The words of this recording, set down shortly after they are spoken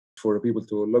for people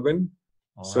to log in.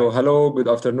 All right. Hello, good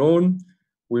afternoon.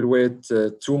 We'll wait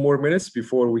 2 more minutes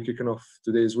before we kick off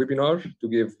today's webinar to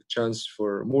give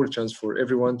more chance for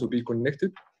everyone to be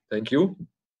connected. Thank you.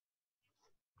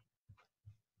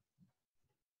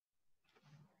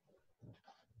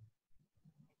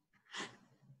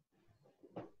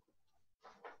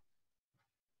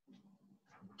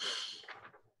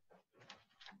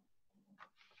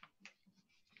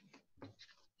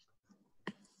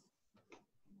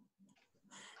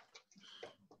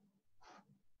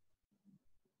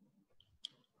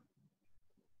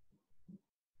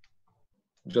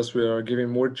 Just we are giving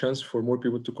more chance for more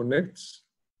people to connect.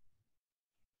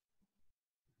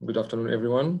 Good afternoon,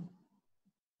 everyone.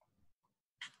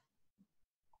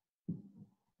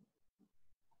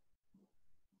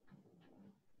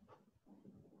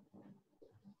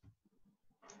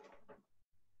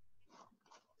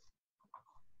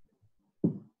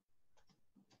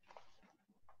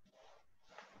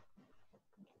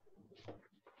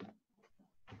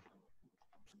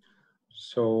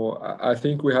 So I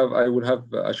think I will have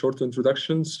a short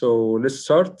introduction. So let's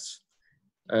start.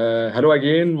 Hello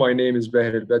again, my name is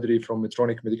Bahir El-Badri from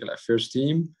Medtronic Medical Affairs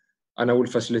team, and I will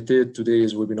facilitate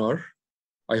today's webinar.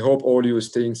 I hope all you are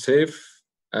staying safe,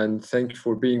 and thank you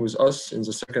for being with us in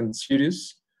the second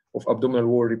series of Abdominal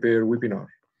Wall Repair webinar.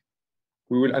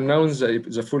 We will announce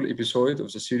the full episode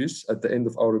of the series at the end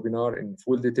of our webinar in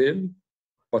full detail,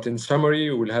 but in summary,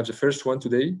 we will have the first one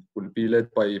today, will be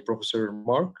led by Professor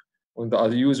Marc on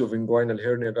the use of inguinal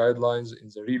hernia guidelines in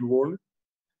the real world.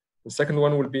 The second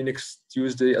one will be next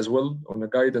Tuesday as well on the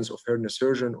guidance of hernia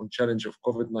surgeon on challenge of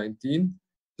COVID-19.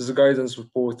 This is guidance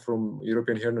both from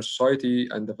European Hernia Society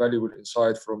and the valuable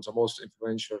insight from the most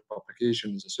influential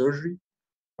publication in the surgery.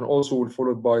 And also will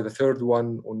followed by the third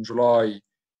one on July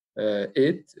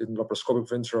 8th in laparoscopic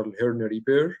ventral hernia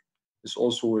repair. This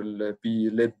also will be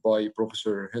led by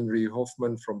Professor Henry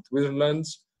Hoffman from the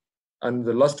Netherlands. And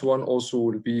the last one also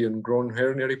will be in groin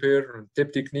hernia repair and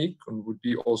TEP technique, and will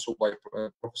be also by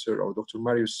Professor or Dr.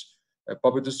 Marius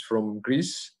Papadis from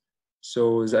Greece.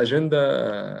 So the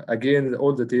agenda, again,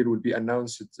 all detail will be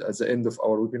announced at the end of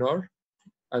our webinar.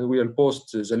 And we will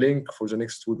post the link for the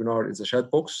next webinar in the chat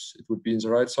box. It will be in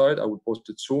the right side. I will post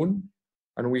it soon.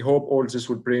 And we hope all this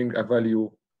will bring a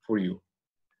value for you.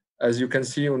 As you can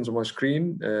see on my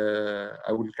screen,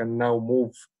 I can now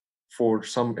move for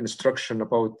some instruction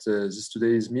about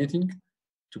today's meeting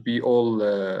to be all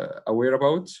aware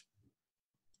about.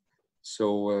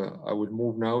 So I will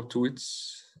move now to it.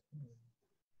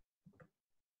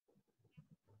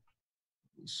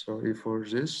 Sorry for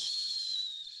this.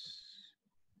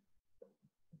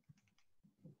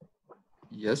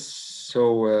 Yes,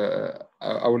 so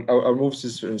I'll move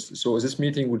this. So this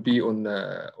meeting will be on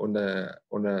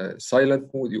a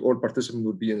silent mode. All participants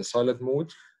will be in a silent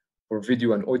mode for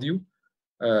video and audio.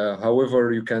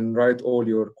 However, you can write all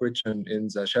your question in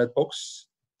the chat box.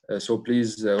 So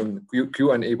please, on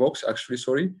Q&A box, actually,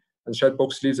 sorry. And chat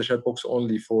box, leave the chat box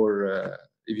only for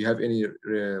if you have any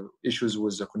issues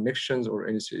with the connections or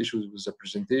any issues with the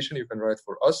presentation, you can write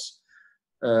for us.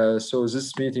 So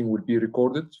this meeting will be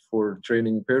recorded for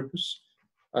training purpose.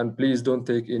 And please don't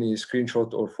take any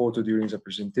screenshot or photo during the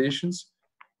presentations.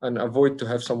 And avoid to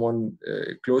have someone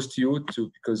close to you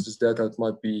because this data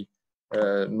might be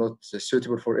not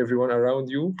suitable for everyone around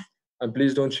you. And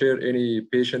please don't share any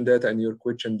patient data and your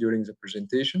question during the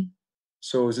presentation.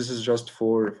 So this is just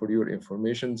for your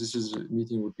information. This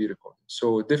meeting will be recorded.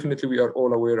 So definitely we are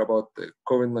all aware about the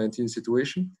COVID-19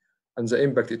 situation and the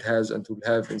impact it has and will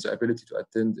have in the ability to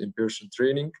attend in-person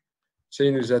training.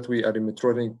 Saying is that we are in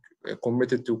Medtronic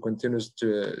committed to continuous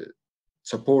to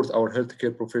support our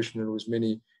healthcare professionals with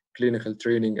many clinical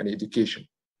training and education.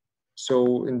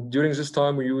 So during this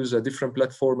time, we use a different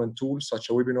platform and tools such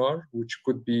a webinar, which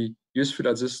could be useful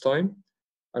at this time.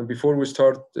 And before we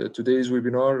start today's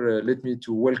webinar, let me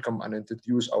to welcome and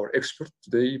introduce our expert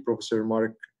today, Professor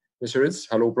Marc Miserez.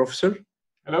 Hello, Professor.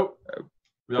 Hello.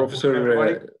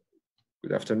 Professor,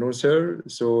 good afternoon, sir.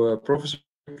 So Professor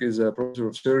is a professor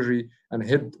of surgery and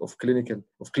head of clinic in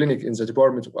the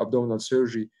Department of Abdominal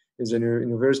Surgery in the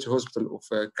University Hospital of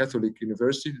Katholieke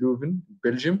University, Leuven,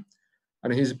 Belgium.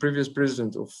 And he's the previous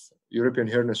president of European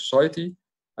Hernia Society,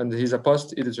 and he's a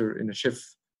past editor-in-chief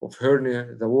of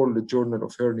Hernia, the World Journal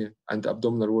of Hernia and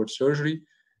Abdominal Wall Surgery,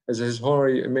 as his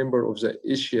honorary member of the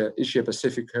Asia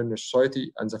Pacific Hernia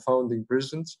Society and the founding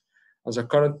president, as a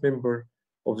current member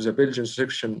of the Belgian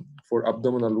section for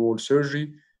Abdominal Wall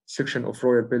Surgery, section of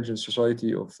Royal Belgian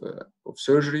Society of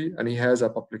Surgery, and he has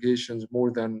publications more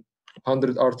than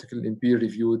 100 articles in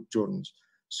peer-reviewed journals.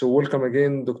 So welcome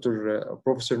again,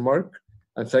 Professor Marc,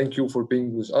 and thank you for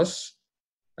being with us.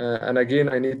 And again,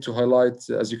 I need to highlight,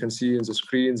 as you can see in the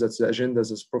screen, that the agenda,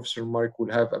 as Professor Marc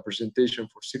will have a presentation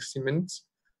for 60 minutes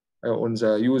on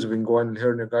the use of inguinal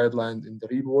hernia guideline in the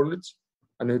real world.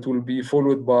 And it will be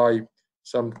followed by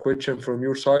some question from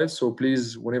your side. So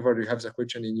please, whenever you have the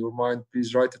question in your mind,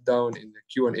 please write it down in the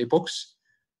Q&A box.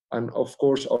 And of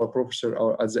course, our professor,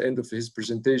 at the end of his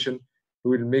presentation, he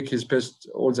will make his best,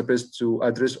 all the best to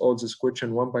address all these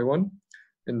questions one by one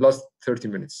in the last 30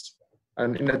 minutes.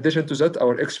 And in addition to that,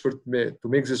 our expert, to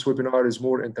make this webinar is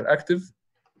more interactive,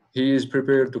 he is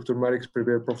prepared, Dr. Marc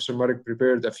prepared, Professor Marc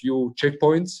prepared a few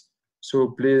checkpoints. So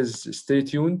please stay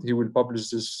tuned. He will publish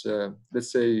this,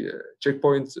 let's say,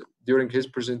 checkpoints during his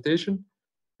presentation.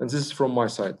 And this is from my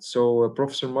side. So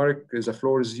Professor Marc, the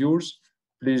floor is yours.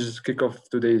 Please kick off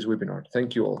today's webinar.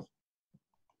 Thank you all.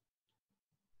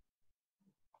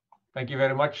 Thank you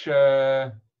very much,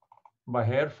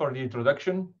 Baher, for the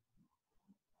introduction.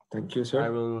 Thank you, sir. I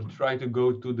will try to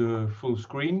go to the full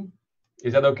screen.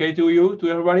 Is that okay to you, to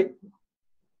everybody?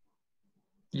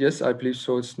 Yes, I believe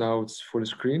so. It's full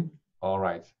screen. All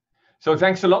right. So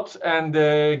thanks a lot, and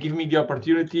give me the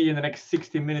opportunity in the next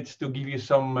 60 minutes to give you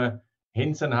some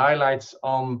hints and highlights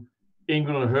on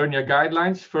inguinal hernia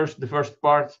guidelines. First, the first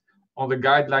part on the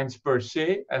guidelines per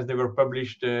se, as they were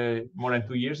published more than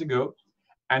 2 years ago.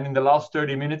 And in the last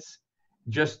 30 minutes,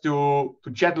 just to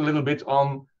chat a little bit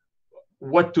on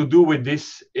what to do with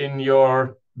this in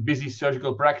your busy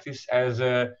surgical practice as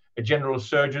a general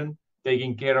surgeon,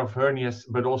 taking care of hernias,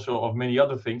 but also of many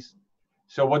other things.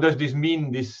 So what does this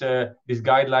mean, these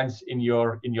guidelines in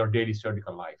your daily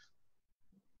surgical life?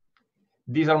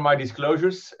 These are my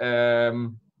disclosures.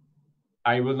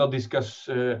 I will not discuss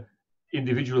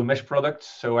individual mesh products,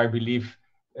 so I believe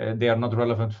they are not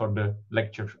relevant for the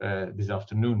lecture this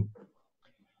afternoon.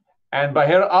 And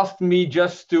Baher asked me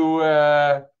just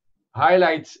to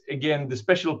highlight again the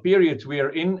special period we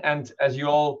are in. And as you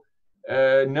all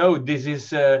know, this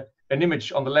is an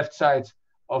image on the left side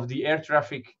of the air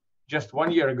traffic just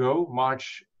 1 year ago,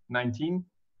 March 19,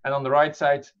 and on the right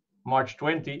side, March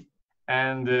 20.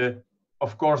 And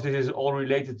of course, this is all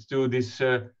related to this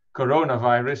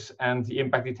coronavirus and the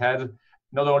impact it had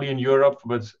not only in Europe,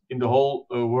 but in the whole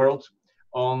world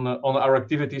on our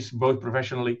activities, both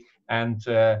professionally and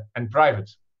private.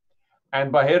 And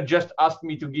Baher just asked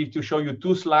me to show you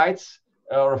 2 slides,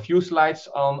 or a few slides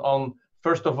on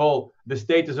first of all, the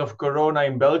status of corona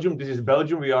in Belgium. This is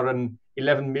Belgium. We are an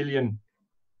 11 million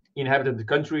inhabited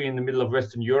country in the middle of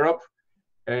Western Europe.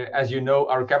 As you know,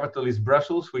 our capital is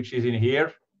Brussels, which is in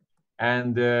here.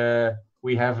 And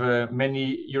we have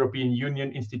many European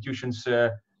Union institutions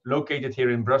located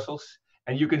here in Brussels.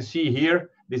 And you can see here,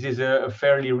 this is a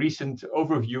fairly recent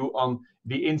overview on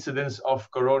the incidence of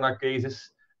corona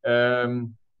cases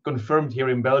confirmed here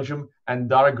in Belgium. And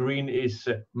dark green is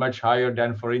much higher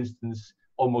than, for instance,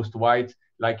 almost white,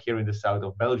 like here in the south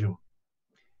of Belgium.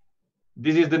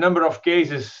 This is the number of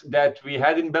cases that we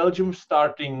had in Belgium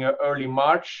starting early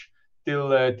March till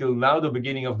now, the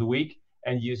beginning of the week.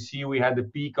 And you see we had a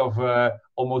peak of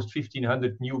almost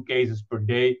 1,500 new cases per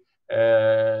day,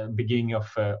 beginning of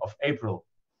April.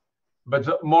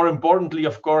 But more importantly,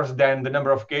 of course, than the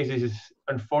number of cases is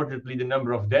unfortunately the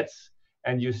number of deaths.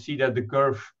 And you see that the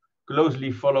curve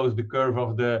closely follows the curve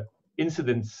of the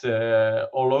incidents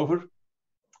all over.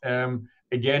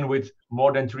 Again, with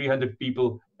more than 300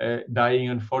 people dying,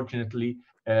 unfortunately,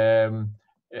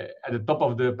 at the top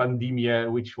of the pandemic,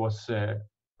 which was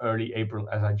early April,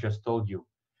 as I just told you.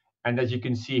 And as you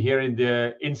can see here in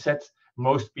the inset,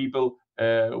 most people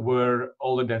were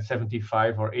older than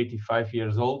 75 or 85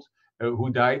 years old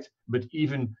who died, but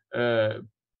even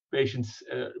patients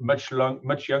much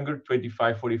younger,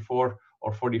 25, 44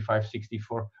 or 45,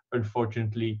 64,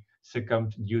 unfortunately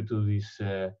succumbed due to this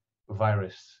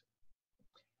virus.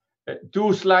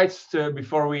 2 slides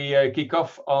before we kick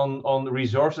off on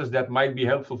resources that might be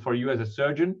helpful for you as a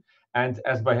surgeon. And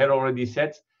as Baher already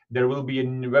said, there will be a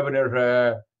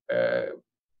webinar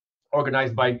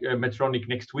organized by Medtronic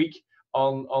next week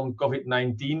on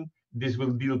COVID-19. This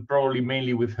will deal probably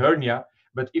mainly with hernia.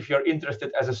 But if you're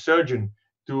interested as a surgeon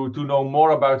to know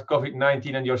more about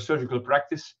COVID-19 and your surgical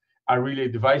practice, I really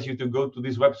advise you to go to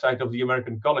this website of the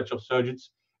American College of Surgeons,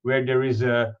 where there is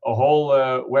a whole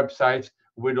website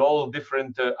with all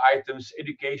different items,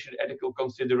 education, ethical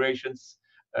considerations,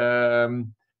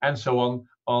 and so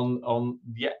on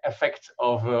the effect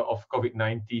of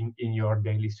COVID-19 in your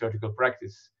daily surgical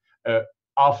practice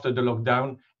after the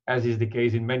lockdown, as is the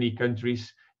case in many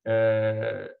countries,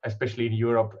 especially in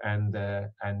Europe and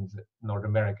North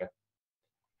America.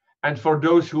 And for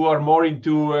those who are more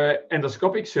into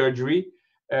endoscopic surgery,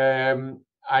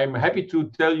 I'm happy to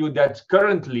tell you that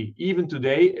currently, even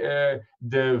today,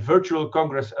 the virtual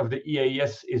Congress of the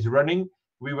EAS is running.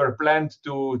 We were planned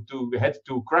to head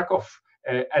to Krakow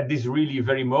at this really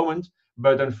very moment,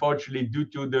 but unfortunately, due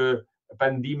to the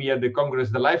pandemic,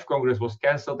 the live Congress was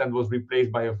cancelled and was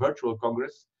replaced by a virtual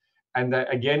Congress. And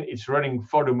again, it's running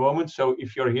for the moment. So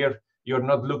if you're here, you're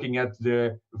not looking at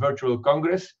the virtual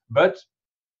Congress. But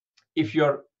if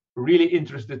you're really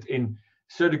interested in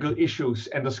surgical issues,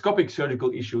 endoscopic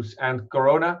surgical issues, and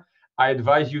Corona, I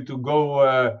advise you to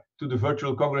go to the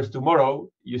virtual Congress tomorrow.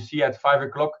 You see at 5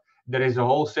 o'clock, there is a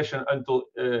whole session until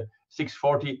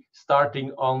 6:40,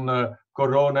 starting on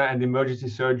Corona and emergency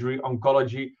surgery,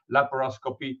 oncology,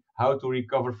 laparoscopy, how to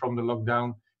recover from the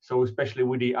lockdown. So especially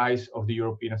with the eyes of the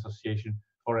European Association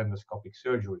for Endoscopic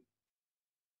Surgery.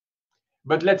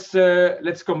 But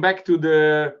let's come back to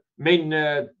the main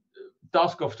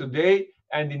task of today.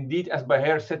 And indeed, as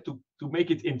Baher said, to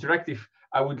make it interactive,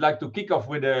 I would like to kick off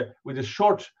with a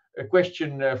short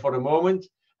question for a moment,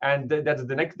 and that's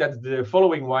the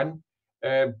following one.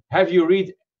 Have you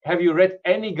read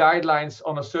any guidelines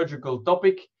on a surgical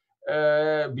topic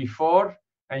before?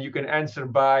 And you can answer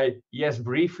by yes,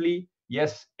 briefly,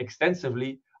 yes,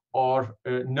 extensively, or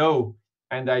no.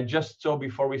 And I just saw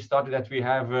before we started that we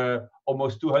have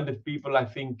almost 200 people, I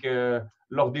think,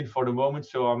 logged in for the moment.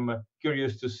 So I'm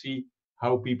curious to see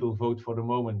how people vote for the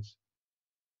moment.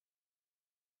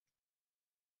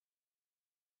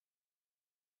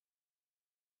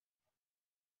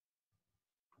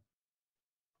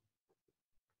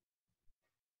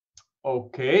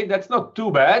 Okay, that's not too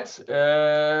bad.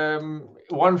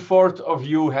 1/4 of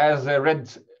you has read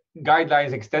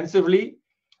guidelines extensively,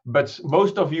 but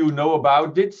most of you know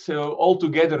about it. So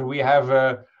altogether, we have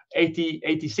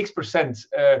 86%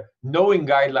 knowing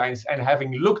guidelines and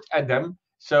having looked at them.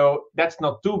 So that's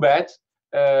not too bad.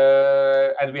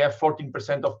 And we have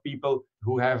 14% of people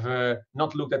who have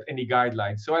not looked at any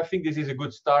guidelines. So I think this is a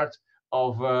good start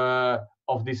of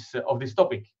this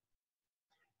topic.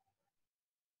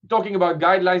 Talking about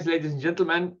guidelines, ladies and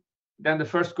gentlemen, then the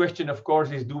first question, of course,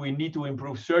 is do we need to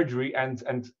improve surgery and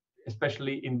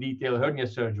especially in detail hernia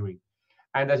surgery?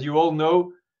 And as you all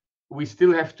know, we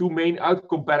still have two main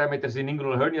outcome parameters in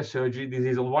inguinal hernia surgery. This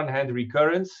is on one hand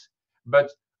recurrence, but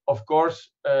of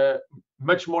course,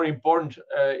 much more important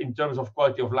in terms of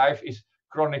quality of life is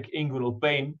chronic inguinal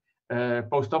pain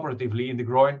post-operatively in the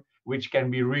groin, which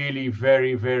can be really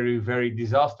very, very, very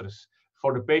disastrous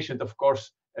for the patient, of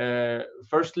course,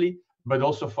 firstly, but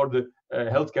also for the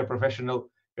healthcare professional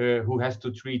who has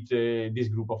to treat this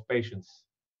group of patients.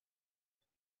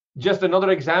 Just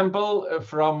another example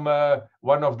from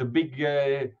one of the big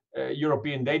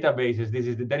European databases. This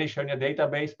is the Danish hernia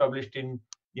database published in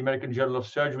the American Journal of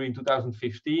Surgery in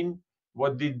 2015.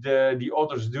 What did the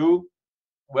authors do?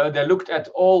 Well, they looked at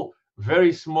all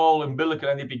very small umbilical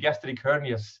and epigastric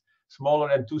hernias, smaller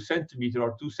than 2 centimeters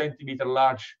or 2 centimeters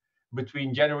large,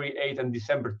 between January 8 and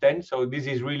December 10. So this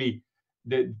is really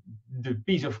the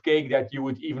piece of cake that you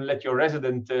would even let your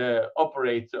resident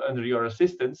operate under your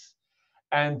assistance.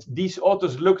 And these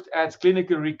authors looked at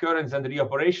clinical recurrence and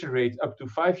reoperation rate up to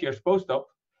 5 years post-op.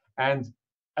 And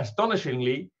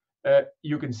astonishingly,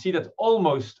 you can see that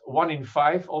almost 1 in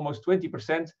 5, almost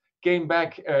 20%, came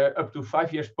back up to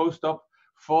 5 years post-op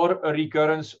for a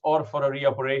recurrence or for a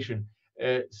reoperation.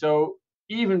 So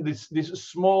even this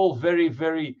small, very,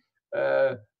 very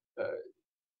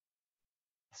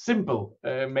simple,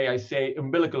 may I say,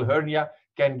 umbilical hernia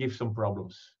can give some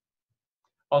problems.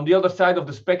 On the other side of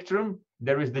the spectrum,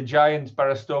 there is the giant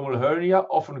parastomal hernia,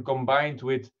 often combined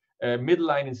with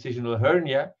midline incisional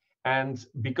hernia. And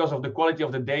because of the quality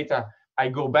of the data, I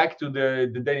go back to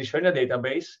the Danish hernia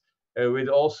database with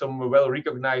all some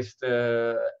well-recognized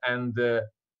and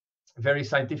very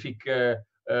scientific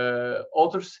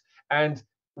authors. And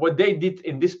what they did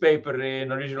in this paper,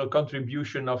 an original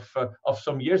contribution of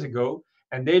some years ago,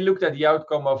 and they looked at the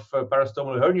outcome of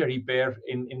parastomal hernia repair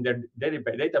in their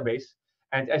database.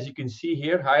 And as you can see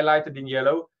here, highlighted in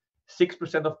yellow,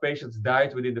 6% of patients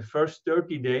died within the first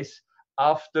 30 days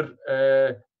after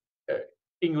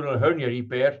inguinal hernia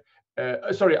repair,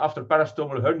 after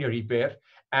parastomal hernia repair.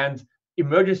 And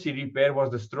emergency repair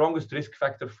was the strongest risk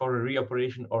factor for a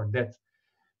reoperation or death.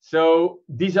 So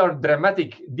these are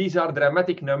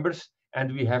dramatic numbers,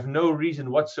 and we have no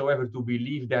reason whatsoever to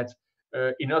believe that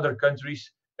in other countries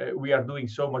we are doing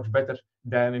so much better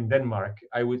than in Denmark.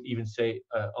 I would even say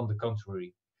on the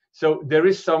contrary. So there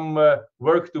is some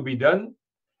work to be done,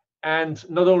 and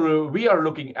not only we are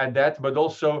looking at that, but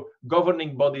also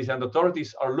governing bodies and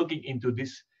authorities are looking into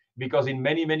this, because in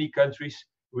many countries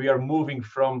we are moving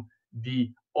from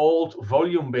the old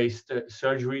volume-based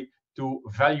surgery to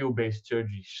value-based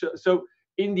surgery. So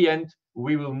in the end,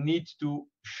 we will need to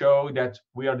show that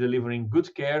we are delivering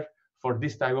good care for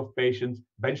this type of patient,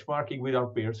 benchmarking with our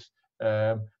peers,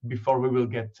 before we will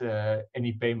get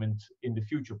any payment in the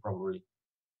future, probably.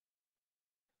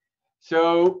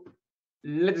 So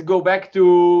let's go back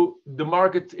to the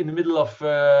market in the middle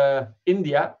of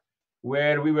India,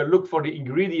 where we will look for the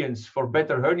ingredients for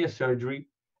better hernia surgery.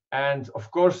 And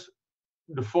of course,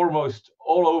 the foremost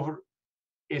all over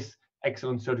is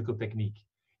excellent surgical technique.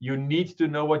 You need to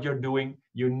know what you're doing.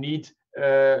 You need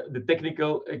the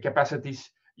technical capacities.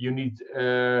 You need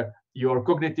your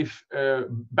cognitive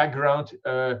background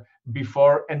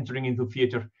before entering into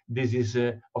theater. This is,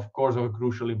 of course, of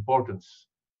crucial importance.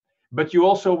 But you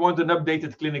also want an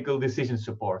updated clinical decision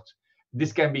support.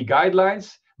 This can be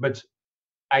guidelines, but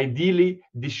ideally,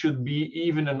 this should be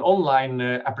even an online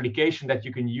application that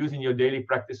you can use in your daily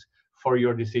practice for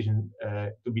your decision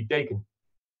to be taken.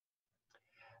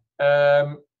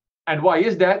 And why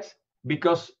is that?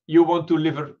 Because you want to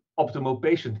deliver optimal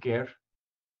patient care.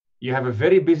 You have a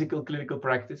very busy clinical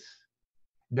practice.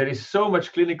 There is so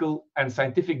much clinical and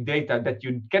scientific data that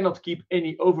you cannot keep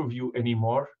any overview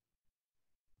anymore.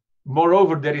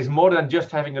 Moreover, there is more than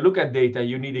just having a look at data.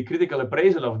 You need a critical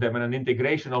appraisal of them and an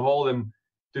integration of all them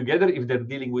together if they're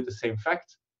dealing with the same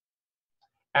fact.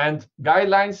 And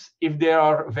guidelines, if they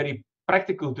are very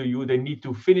practical to you, they need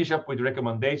to finish up with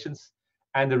recommendations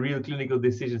and the real clinical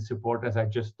decision support, as I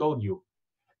just told you.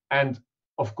 And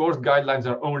of course, guidelines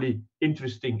are only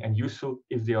interesting and useful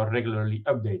if they are regularly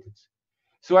updated.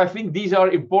 So I think these are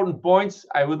important points.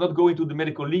 I will not go into the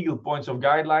medical legal points of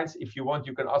guidelines. If you want,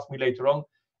 you can ask me later on.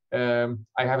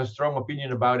 I have a strong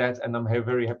opinion about that, and I'm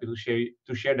very happy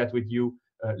to share that with you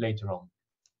later on.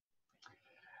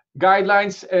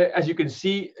 Guidelines, as you can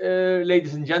see,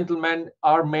 ladies and gentlemen,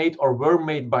 are made or were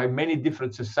made by many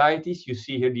different societies. You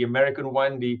see here the American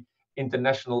one, the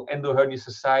International Endo-Hernia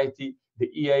Society, the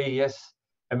EAES,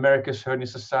 America's Hernia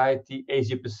Society,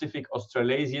 Asia Pacific,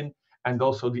 Australasian, and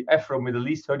also the Afro-Middle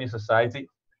East Hernia Society.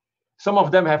 Some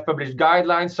of them have published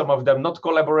guidelines, some of them not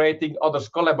collaborating, others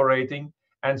collaborating.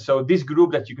 And so this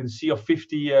group that you can see of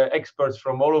 50 experts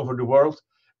from all over the world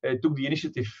took the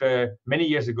initiative many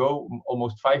years ago,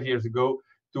 almost 5 years ago,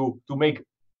 to make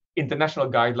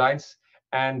international guidelines.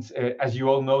 And as you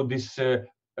all know, this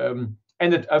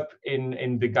ended up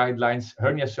in the guidelines,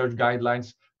 hernia surge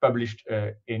guidelines, published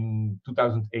in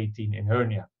 2018 in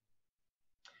hernia.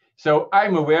 So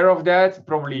I'm aware of that.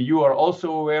 Probably you are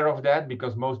also aware of that,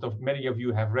 because many of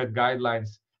you have read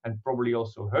guidelines and probably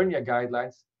also hernia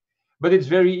guidelines. But it's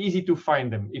very easy to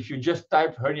find them. If you just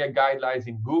type hernia guidelines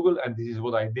in Google, and this is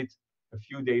what I did a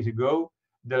few days ago,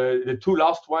 the two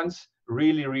last ones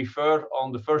really refer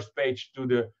on the first page to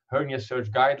the hernia surge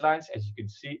guidelines. As you can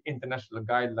see, international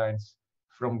guidelines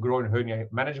from groin hernia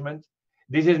management.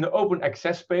 This is an open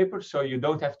access paper, so you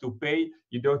don't have to pay.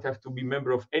 You don't have to be a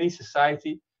member of any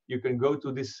society. You can go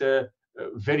to this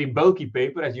very bulky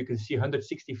paper, as you can see,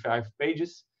 165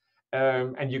 pages.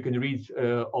 And you can read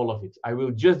all of it. I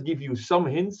will just give you some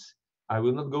hints. I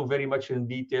will not go very much in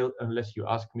detail unless you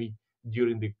ask me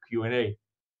during the Q&A.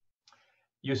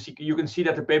 You can see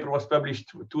that the paper was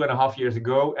published 2.5 years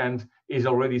ago and is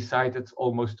already cited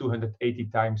almost 280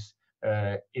 times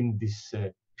in this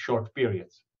short period.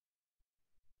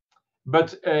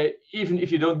 But even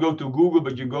if you don't go to Google,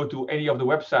 but you go to any of the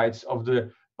websites of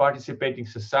the participating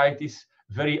societies,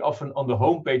 very often on the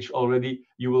homepage already,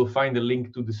 you will find a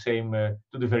link to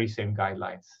the very same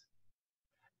guidelines.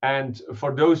 And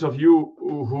for those of you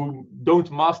who don't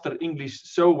master English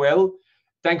so well,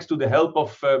 thanks to the help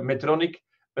of Medtronic,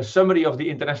 a summary of the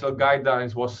international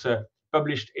guidelines was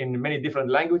published in many different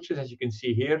languages, as you can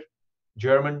see here: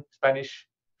 German, Spanish,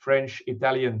 French,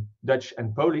 Italian, Dutch,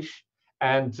 and Polish.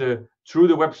 And through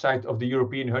the website of the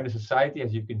European Hernia Society,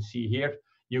 as you can see here,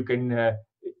 you can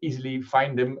easily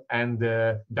find them and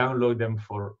download them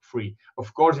for free.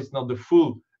 Of course, it's not the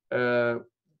full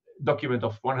document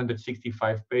of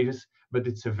 165 pages, but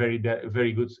it's a very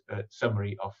good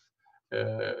summary of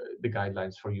the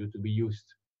guidelines for you to be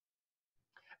used.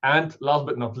 And last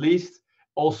but not least,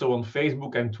 also on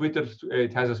Facebook and Twitter,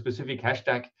 it has a specific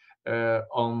hashtag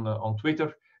on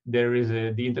Twitter. There is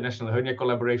the International Hernia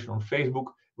Collaboration on Facebook,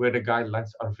 where the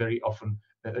guidelines are very often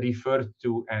referred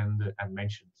to and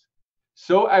mentioned.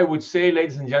 So I would say,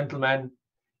 ladies and gentlemen,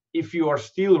 if you are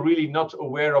still really not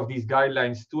aware of these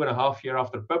guidelines 2.5 years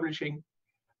after publishing,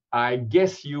 I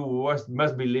guess you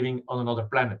must be living on another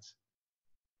planet.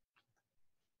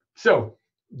 So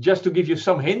just to give you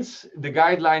some hints, the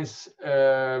guidelines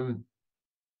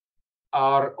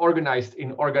are organized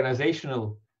in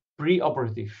organizational,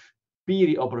 preoperative,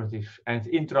 perioperative and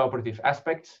intraoperative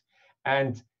aspects.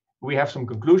 And we have some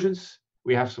conclusions,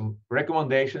 we have some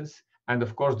recommendations, and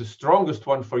of course, the strongest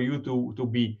one for you to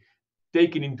be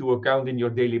taken into account in your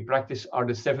daily practice are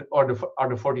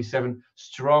the 47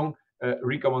 strong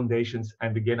recommendations.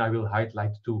 And again, I will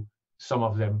highlight to some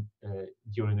of them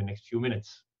during the next few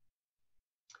minutes.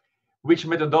 Which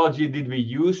methodology did we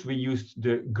use? We used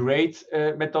the GRADE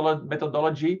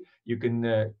methodology. You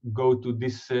can go to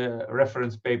this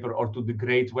reference paper or to the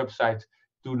GRADE website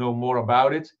to know more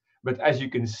about it. But as you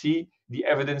can see, the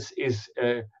evidence is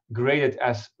graded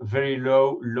as very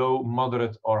low, low,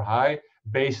 moderate, or high,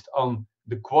 based on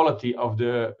the quality of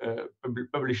the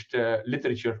published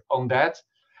literature on that.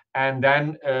 And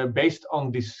then based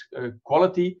on this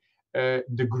quality,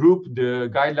 the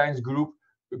guidelines group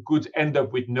could end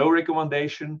up with no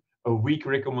recommendation, a weak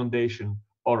recommendation,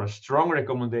 or a strong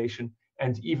recommendation.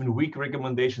 And even weak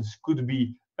recommendations could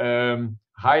be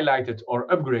highlighted or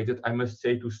upgraded, I must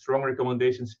say, to strong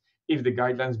recommendations if the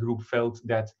guidelines group felt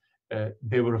that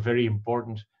they were very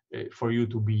important for you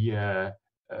to be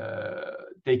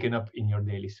taken up in your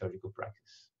daily surgical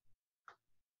practice.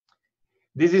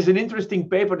 This is an interesting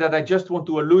paper that I just want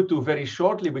to allude to very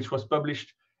shortly, which was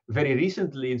published very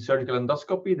recently in Surgical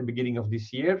Endoscopy, the beginning of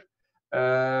this year,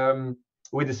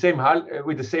 with the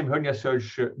same hernia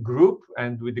surge group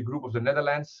and with the group of the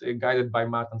Netherlands, guided by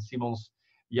Maarten Simons,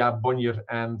 Jaap Bonnier,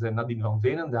 and Nadine van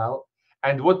Veenendaal.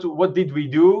 And what did we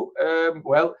do?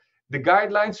 Well, the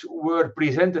guidelines were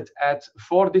presented at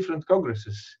 4 different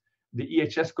congresses: the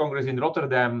EHS Congress in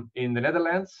Rotterdam in the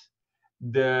Netherlands,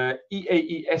 the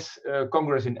EAES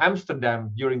Congress in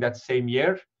Amsterdam during that same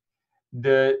year,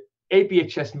 the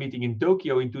APHS meeting in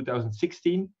Tokyo in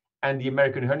 2016, and the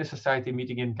American Hernia Society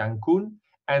meeting in Cancun.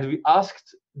 And we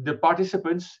asked the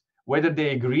participants whether they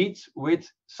agreed with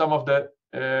some of the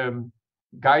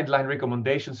guideline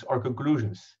recommendations or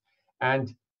conclusions.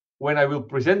 And when I will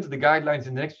present the guidelines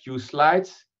in the next few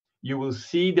slides, you will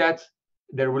see that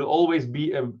there will always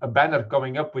be a banner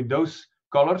coming up with those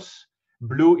colors.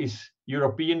 Blue is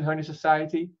European Hernia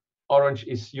Society, orange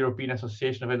is European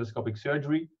Association of Endoscopic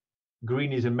Surgery,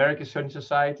 green is America's Hernia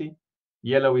Society,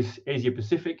 yellow is Asia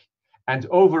Pacific, and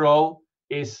overall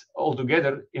is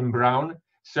altogether in brown.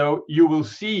 So you will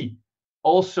see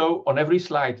also on every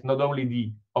slide not only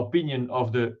the opinion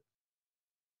of the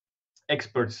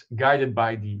experts guided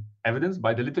by the evidence,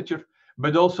 by the literature,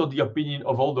 but also the opinion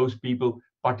of all those people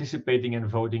participating and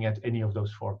voting at any of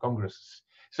those 4 congresses.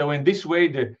 So in this way,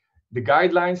 the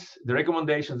guidelines, the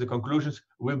recommendations, the conclusions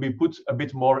will be put a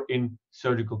bit more in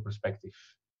surgical perspective.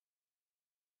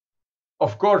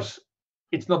 Of course,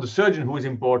 it's not the surgeon who is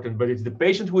important, but it's the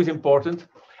patient who is important.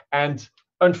 And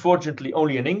unfortunately,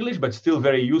 only in English, but still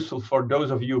very useful for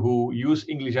those of you who use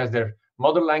English as their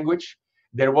mother language.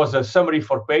 There was a summary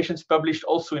for patients published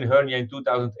also in Hernia in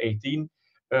 2018,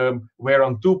 where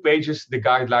on 2 pages the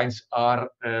guidelines are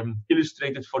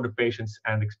illustrated for the patients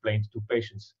and explained to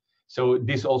patients. So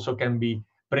this also can be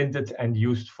printed and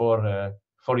used for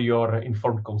your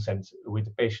informed consent with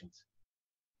the patient.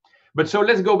 But so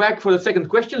let's go back for the second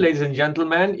question, ladies and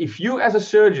gentlemen. If you as a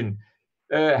surgeon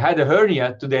had a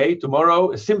hernia today,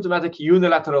 tomorrow, a symptomatic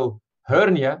unilateral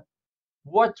hernia,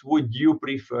 what would you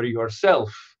prefer yourself?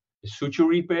 A suture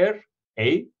repair,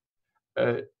 A,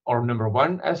 or number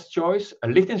 1 as choice, a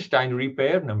Liechtenstein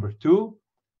repair, number 2,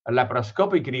 a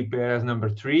laparoscopic repair as number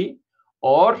 3,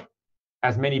 or,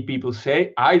 as many people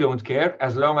say, I don't care,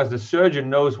 as long as the surgeon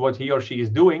knows what he or she is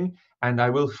doing, and I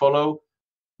will follow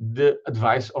the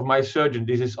advice of my surgeon.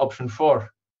 This is option 4.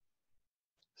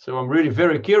 So I'm really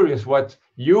very curious what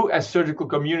you as surgical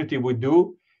community would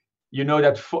do. You know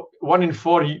that 1 in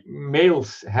 4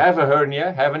 males have a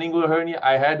hernia, have an inguinal hernia.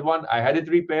 I had one, I had it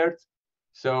repaired.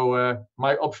 So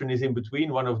my option is in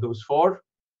between one of those 4.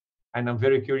 And I'm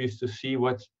very curious to see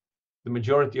what the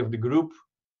majority of the group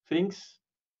thinks.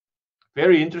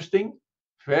 Very interesting.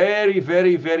 Very,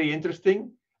 very, very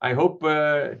interesting. I hope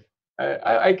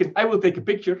I will take a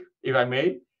picture, if I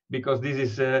may, because this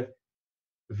is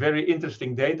very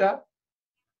interesting data.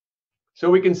 So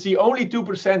we can see only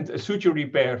 2% a suture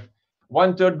repair.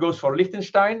 1/3 goes for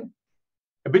Liechtenstein.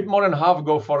 A bit more than half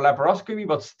go for laparoscopy,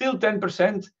 but still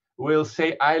 10% will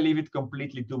say, I leave it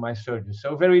completely to my surgeon.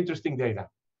 So very interesting data.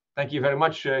 Thank you very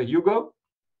much, Hugo.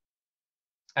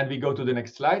 And we go to the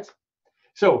next slide.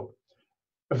 So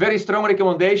a very strong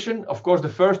recommendation. Of course,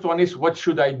 the first one is, what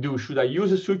should I do? Should I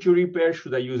use a suture repair?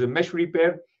 Should I use a mesh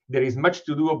repair? There is much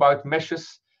to do about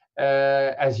meshes,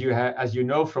 as you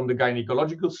know from the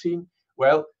gynecological scene.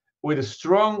 Well, with a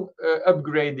strong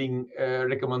upgrading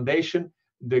recommendation,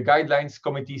 the guidelines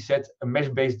committee said a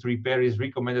mesh-based repair is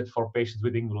recommended for patients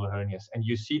with inguinal hernias. And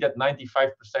you see that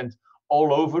 95%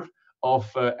 all over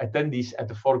of attendees at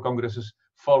the 4 congresses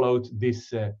followed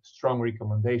this strong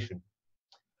recommendation.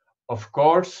 Of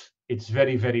course, it's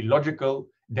very, very logical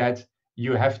that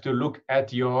you have to look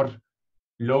at your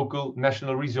local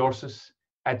national resources,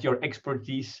 at your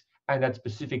expertise, and at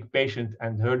specific patient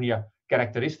and hernia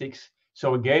characteristics.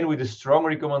 So again, with a strong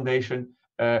recommendation,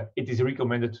 it is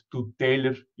recommended to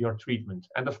tailor your treatment.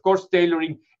 And of course,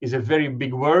 tailoring is a very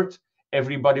big word.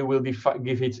 Everybody will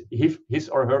give it his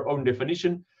or her own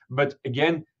definition. But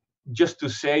again, just to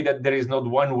say that there is not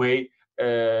one way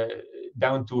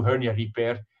down to hernia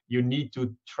repair, you need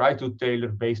to try to tailor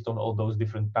based on all those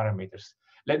different parameters.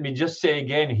 Let me just say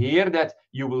again here that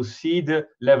you will see the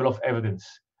level of evidence.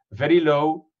 Very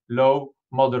low, low,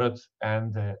 moderate,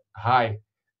 and high.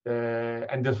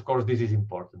 And of course, this is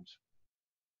important.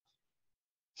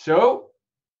 So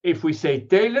if we say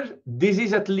tailor, this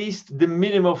is at least the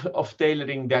minimum of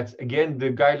tailoring that, again, the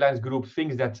guidelines group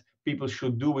thinks that people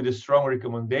should do with a strong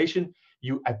recommendation.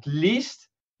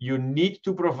 You need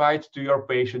to provide to your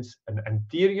patients an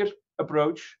anterior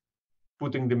approach,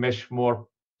 putting the mesh more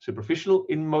superficial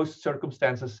in most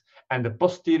circumstances, and a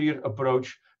posterior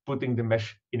approach, putting the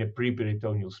mesh in a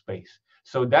pre-peritoneal space.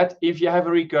 So that if you have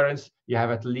a recurrence, you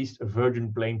have at least a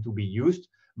virgin plane to be used.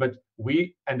 But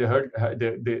we and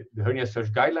the Hernia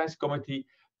Search Guidelines Committee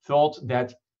thought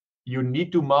that you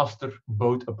need to master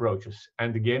both approaches.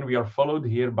 And again, we are followed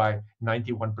here by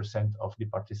 91% of the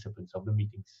participants of the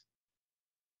meetings.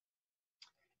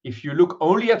 If you look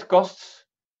only at costs,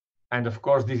 and of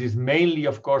course, this is mainly,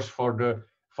 of course, for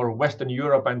Western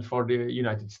Europe and for the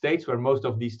United States, where most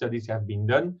of these studies have been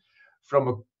done, from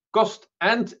a cost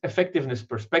and effectiveness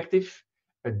perspective,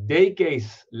 a day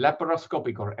case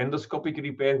laparoscopic or endoscopic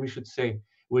repair, we should say,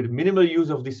 with minimal use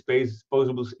of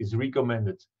disposables is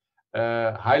recommended.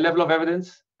 High level of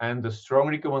evidence and a strong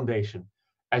recommendation.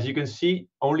 As you can see,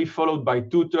 only followed by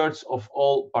 2/3 of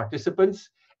all participants.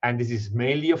 And this is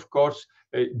mainly, of course,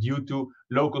 due to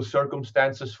local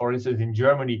circumstances. For instance, in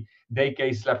Germany, day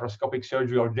case laparoscopic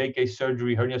surgery or day case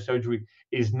surgery, hernia surgery,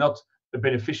 is not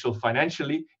beneficial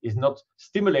financially, is not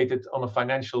stimulated on a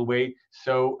financial way.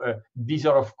 So these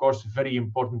are, of course, very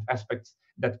important aspects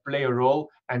that play a role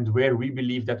and where we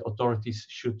believe that authorities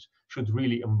should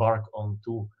really embark on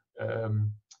to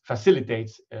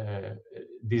facilitate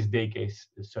this day case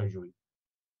surgery.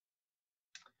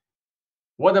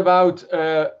 What about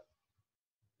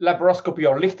laparoscopy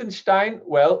or Liechtenstein?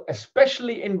 Well,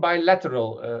 especially in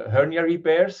bilateral hernia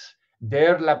repairs,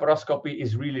 their laparoscopy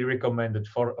is really recommended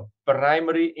for a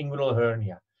primary inguinal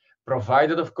hernia,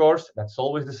 provided, of course, that's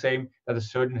always the same, that the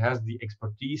surgeon has the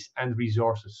expertise and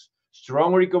resources.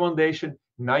 Strong recommendation,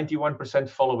 91%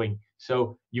 following.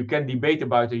 So you can debate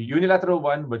about a unilateral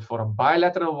one, but for a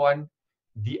bilateral one,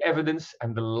 the evidence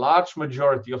and the large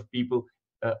majority of people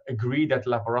agree that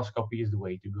laparoscopy is the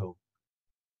way to go.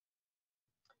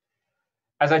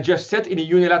 As I just said, in a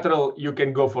unilateral, you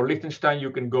can go for Liechtenstein,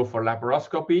 you can go for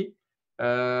laparoscopy,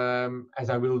 as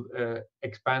I will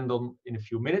expand on in a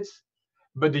few minutes.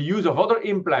 But the use of other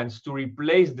implants to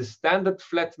replace the standard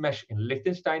flat mesh in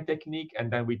Liechtenstein technique, and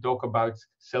then we talk about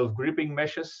self-gripping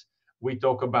meshes, we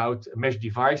talk about mesh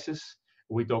devices,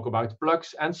 we talk about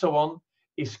plugs, and so on,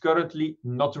 is currently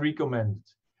not recommended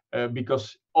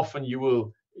because often you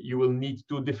will need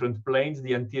 2 different planes,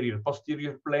 the anterior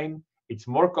posterior plane. It's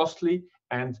more costly,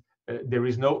 and there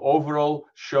is no overall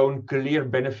shown clear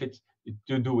benefit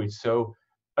to do it. So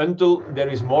until there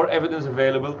is more evidence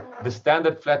available, the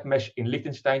standard flat mesh in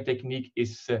Liechtenstein technique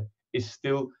is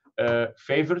still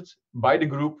favored by the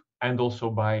group and also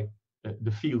by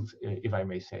the field, if I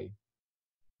may say.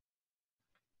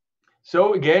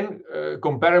 So again,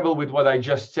 comparable with what I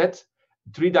just said,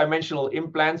 3-dimensional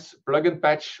implants, plug and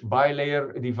patch,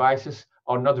 bilayer devices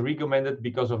are not recommended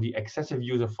because of the excessive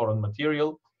use of foreign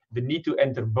material, the need to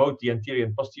enter both the anterior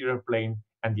and posterior plane,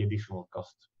 and the additional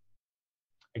cost.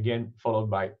 Again,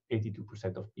 followed by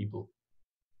 82% of people.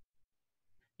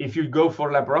 If you go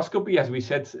for laparoscopy, as we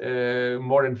said,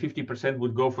 more than 50%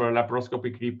 would go for a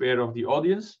laparoscopic repair of the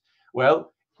audience.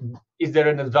 Well, is there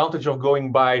an advantage of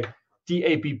going by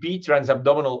TAPP,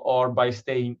 transabdominal, or by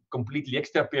staying completely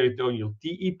extraperitoneal,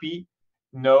 TEP?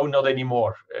 No, not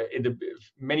anymore.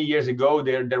 Many years ago,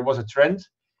 there was a trend,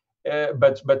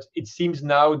 but it seems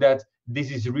now that this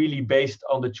is really based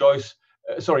on the choice,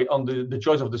 the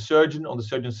choice of the surgeon, on the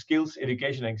surgeon's skills,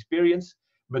 education, and experience.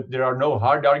 But there are no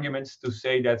hard arguments to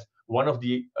say that one of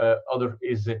the other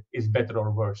is better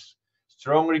or worse.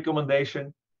 Strong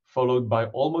recommendation, followed by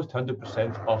almost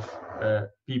 100% of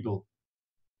people.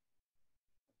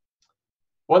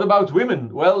 What about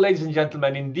women? Well, ladies and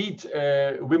gentlemen, indeed,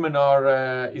 women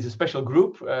is a special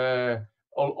group,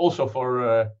 also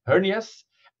for hernias.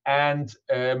 And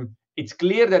it's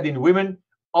clear that in women,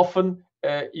 often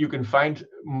you can find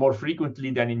more frequently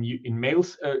than in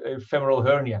males femoral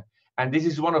hernia. And this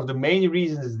is one of the main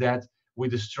reasons that,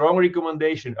 with a strong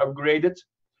recommendation upgraded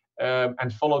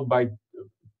and followed by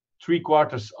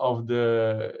 3/4 of the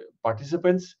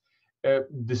participants,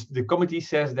 the committee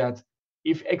says that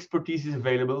if expertise is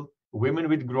available, women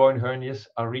with groin hernias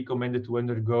are recommended to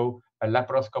undergo a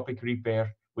laparoscopic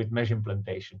repair with mesh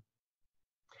implantation.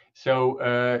 So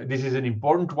this is an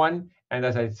important one, and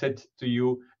as I said to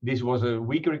you, this was a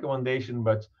weak recommendation,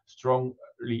 but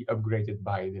strongly upgraded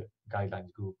by the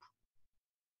guidelines group.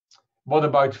 What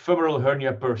about femoral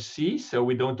hernia per se? So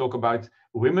we don't talk about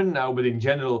women now, but in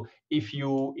general, if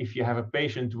you have a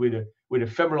patient with a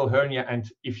femoral hernia, and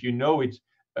if you know it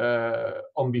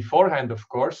on beforehand, of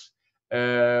course,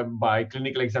 by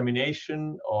clinical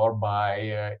examination or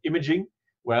by imaging,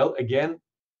 well, again,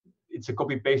 it's a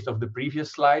copy-paste of the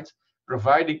previous slide.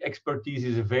 Providing expertise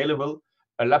is available,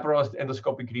 a laparoscopic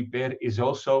endoscopic repair is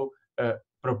also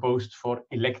proposed for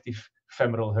elective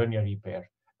femoral hernia repair.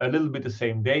 A little bit the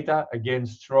same data, again,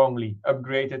 strongly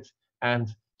upgraded, and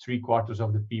 3/4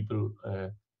 of the people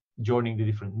joining the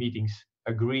different meetings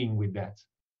agreeing with that.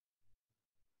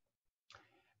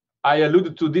 I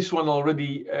alluded to this one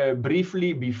already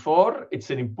briefly before.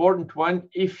 It's an important one.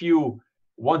 If you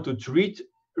want to treat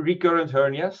recurrent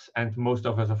hernias, and most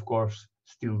of us, of course,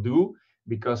 still do,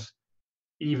 because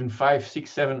even 5, 6,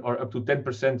 7, or up to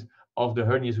 10% of the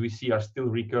hernias we see are still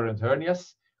recurrent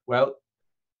hernias. Well,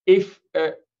 if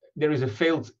there is a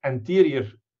failed anterior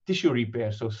tissue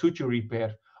repair, so suture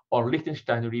repair or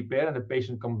Liechtenstein repair, and the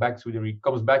patient comes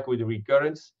back with a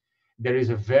recurrence, there is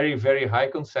a very, very high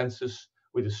consensus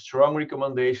with a strong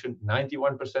recommendation,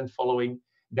 91% following,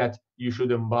 that you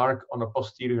should embark on a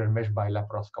posterior mesh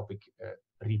bilaparoscopic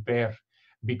repair,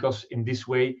 because in this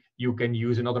way you can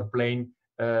use another plane,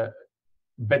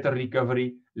 better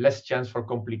recovery, less chance for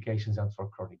complications and for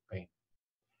chronic pain.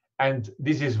 And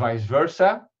this is vice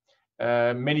versa.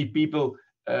 Many people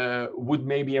would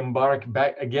maybe embark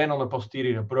back again on a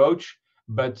posterior approach,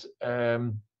 but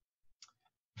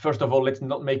first of all, let's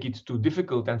not make it too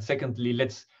difficult, and secondly,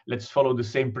 let's follow the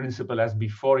same principle as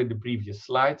before in the previous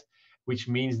slide, which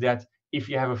means that if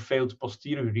you have a failed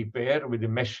posterior repair with a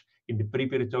mesh in the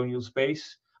preperitoneal space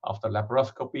after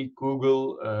laparoscopy, Kugel,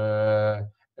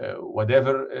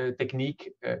 whatever technique,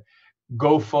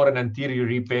 go for an anterior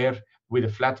repair with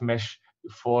a flat mesh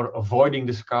for avoiding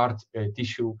the scarred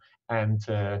tissue, and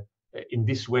in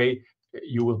this way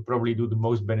you will probably do the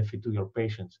most benefit to your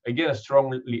patients. Again, a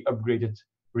strongly upgraded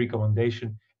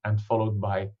recommendation and followed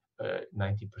by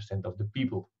 90% of the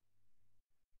people.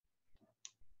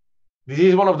 This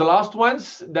is one of the last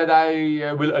ones that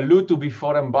I will allude to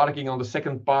before embarking on the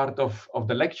second part of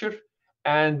the lecture,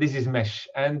 and this is mesh.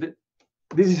 And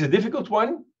this is a difficult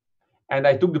one, and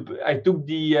I took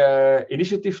the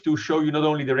initiative to show you not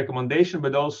only the recommendation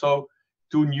but also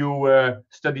 2 new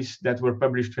studies that were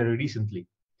published very recently.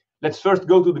 Let's first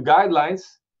go to the guidelines.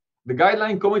 The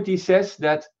guideline committee says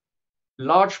that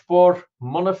large pore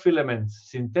monofilament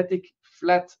synthetic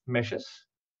flat meshes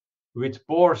with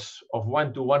pores of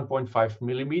 1 to 1.5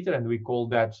 millimeter, and we call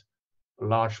that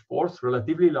large pores,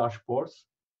 relatively large pores,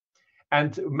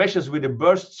 and meshes with a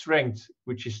burst strength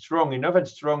which is strong enough, and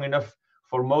strong enough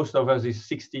for most of us is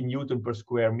 60 Newton per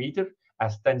square meter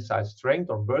as tensile strength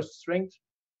or burst strength,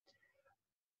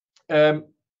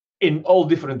 in all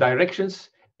different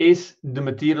directions, is the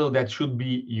material that should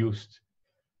be used.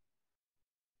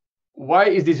 Why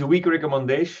is this a weak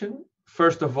recommendation?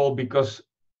 First of all, because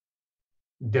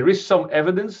there is some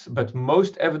evidence, but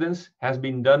most evidence has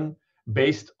been done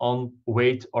based on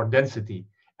weight or density.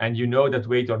 And you know that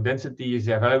weight or density is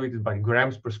evaluated by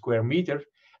grams per square meter.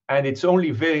 And it's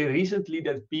only very recently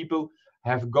that people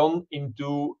have gone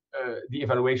into the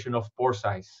evaluation of pore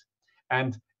size.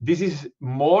 And this is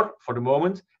more, for the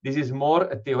moment, this is more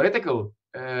a theoretical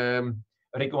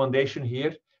recommendation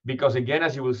here, because again,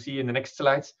 as you will see in the next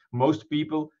slides, most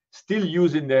people still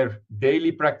use in their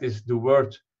daily practice the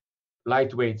word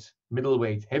lightweight,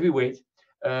 middleweight, heavyweight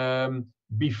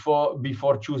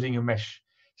before choosing a mesh.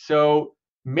 So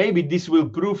maybe this will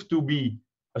prove to be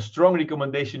a strong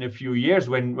recommendation in a few years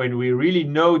when we really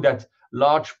know that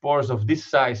large pores of this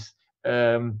size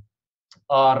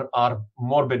are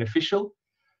more beneficial.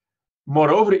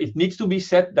 Moreover, it needs to be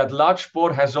said that large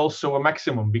pore has also a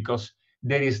maximum, because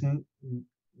there is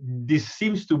this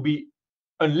seems to be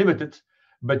unlimited,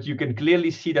 but you can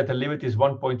clearly see that the limit is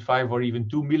 1.5 or even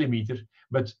 2 millimeter.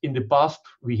 But in the past,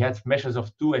 we had meshes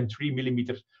of 2 and 3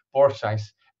 millimeter pore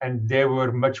size, and they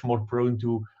were much more prone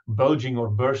to bulging or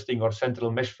bursting or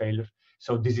central mesh failure.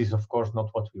 So this is, of course, not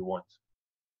what we want.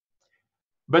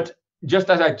 But just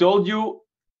as I told you,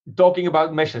 talking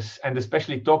about meshes, and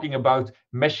especially talking about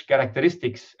mesh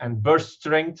characteristics and burst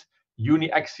strength,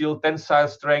 uniaxial tensile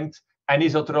strength,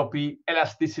 anisotropy,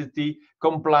 elasticity,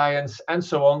 compliance, and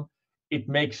so on, it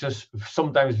makes us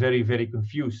sometimes very, very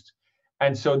confused.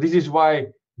 And so this is why,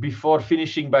 before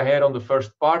finishing Baher on the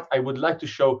first part, I would like to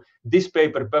show this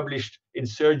paper published in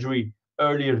Surgery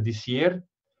earlier this year.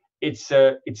 It's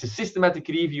a systematic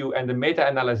review and a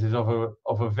meta-analysis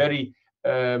of a very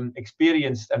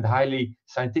experienced and highly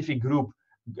scientific group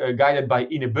guided by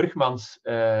Ine Burgmans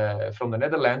from the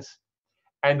Netherlands.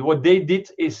 And what they did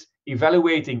is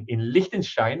evaluating in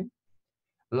Liechtenstein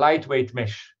lightweight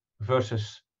mesh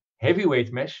versus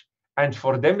heavyweight mesh. And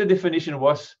for them, the definition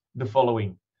was the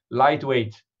following: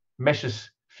 lightweight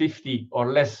meshes 50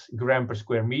 or less gram per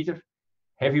square meter,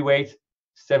 heavyweight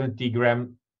 70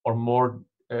 gram or more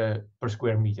per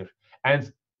square meter.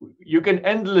 And you can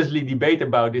endlessly debate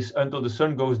about this until the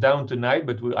sun goes down tonight,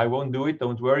 but I won't do it,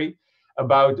 don't worry,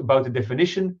 about the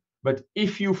definition. But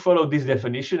if you follow this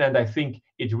definition, and I think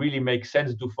it really makes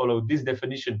sense to follow this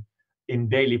definition in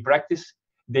daily practice,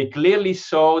 they clearly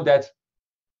saw that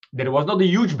there was not a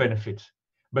huge benefit,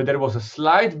 but there was a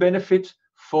slight benefit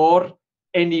for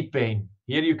any pain.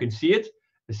 Here you can see it.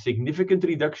 A significant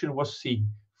reduction was seen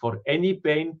for any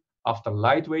pain after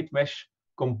lightweight mesh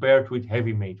compared with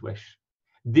heavyweight mesh.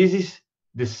 This is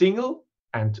the single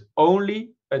and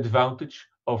only advantage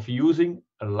of using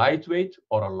a lightweight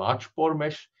or a large pore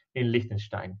mesh in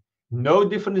Liechtenstein. No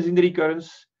difference in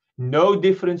recurrence, no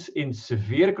difference in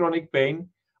severe chronic pain,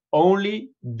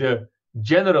 only the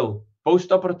general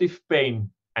postoperative pain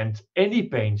and any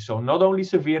pain, so not only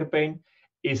severe pain,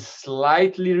 is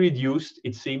slightly reduced,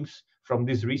 it seems, from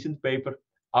this recent paper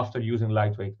after using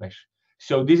lightweight mesh.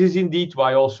 So this is indeed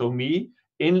why also me,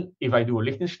 if I do a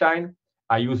Liechtenstein,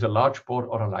 I use a large pore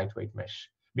or a lightweight mesh,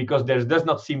 because there does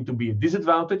not seem to be a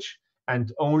disadvantage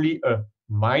and only a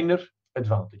minor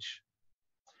advantage.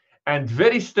 And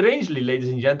very strangely, ladies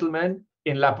and gentlemen,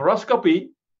 in laparoscopy,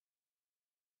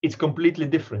 it's completely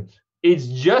different. It's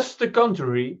just the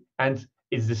contrary, and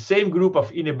it's the same group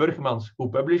of Ine Burgmans who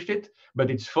published it,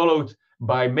 but it's followed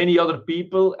by many other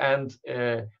people, and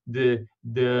the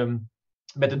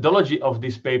methodology of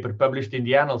this paper published in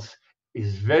the Annals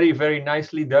is very, very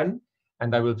nicely done.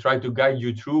 And I will try to guide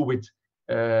you through with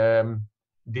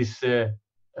this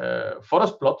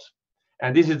forest plot.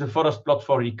 And this is the forest plot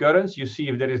for recurrence. You see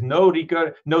if there is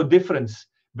no difference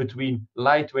between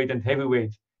lightweight and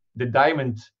heavyweight, the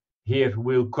diamond here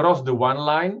will cross the one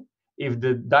line. If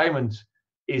the diamond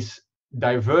is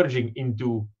diverging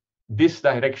into this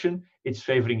direction, it's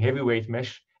favoring heavyweight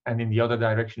mesh, and in the other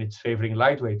direction, it's favoring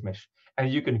lightweight mesh.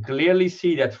 And you can clearly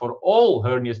see that for all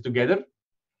hernias together,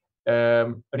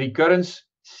 recurrence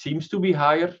seems to be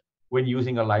higher when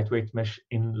using a lightweight mesh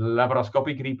in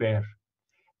laparoscopic repair.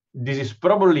 This is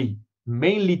probably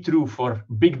mainly true for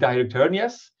big direct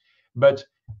hernias, but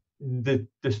the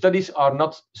studies are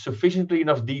not sufficiently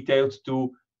enough detailed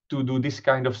to do this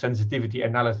kind of sensitivity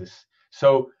analysis.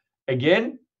 So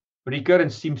again,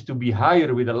 recurrence seems to be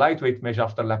higher with a lightweight mesh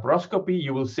after laparoscopy.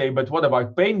 You will say, but what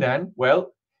about pain then?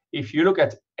 Well, if you look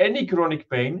at any chronic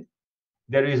pain,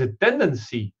 there is a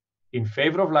tendency in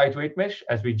favor of lightweight mesh,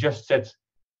 as we just said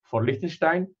for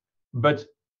Liechtenstein, but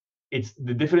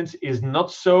the difference is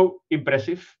not so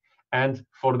impressive. And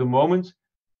for the moment,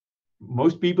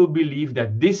 most people believe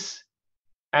that this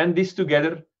and this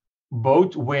together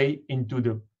both weigh into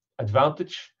the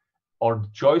advantage or the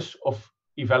choice of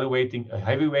evaluating a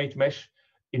heavyweight mesh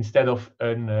instead of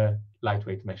a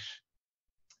lightweight mesh.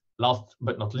 Last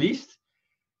but not least,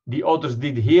 the authors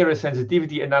did here a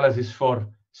sensitivity analysis for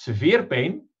severe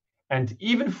pain. And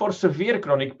even for severe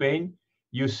chronic pain,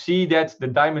 you see that the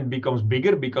diamond becomes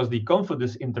bigger because the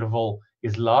confidence interval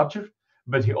is larger.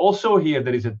 But also here,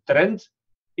 there is a trend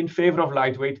in favor of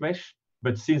lightweight mesh.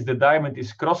 But since the diamond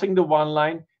is crossing the one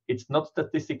line, it's not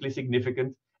statistically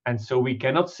significant. And so we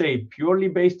cannot say, purely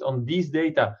based on these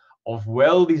data of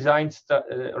well-designed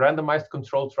randomized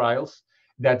controlled trials,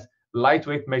 that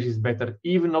lightweight mesh is better,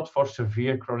 even not for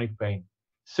severe chronic pain.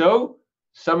 So,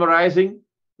 summarizing,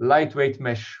 lightweight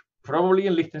mesh probably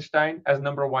in Liechtenstein as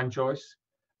 #1 choice,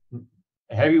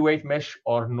 heavyweight mesh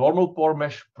or normal pore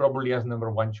mesh probably as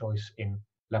 #1 choice in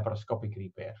laparoscopic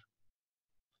repair.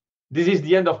 This is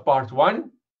the end of part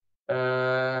 1.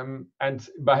 And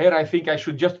Baher, I think I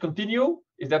should just continue.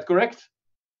 Is that correct?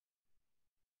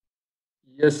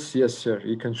 Yes, yes, sir.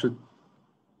 You can shoot.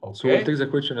 Okay. So we'll take the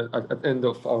question at the end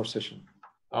of our session.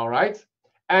 All right.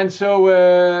 And so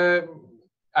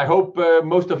I hope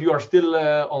most of you are still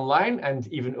online and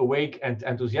even awake and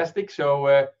enthusiastic.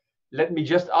 So let me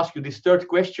just ask you this third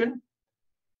question.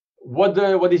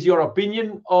 What is your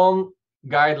opinion on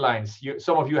guidelines?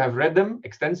 Some of you have read them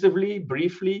extensively,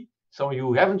 briefly. Some of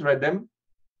you haven't read them.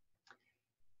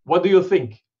 What do you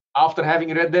think? After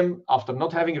having read them, after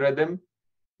not having read them,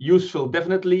 useful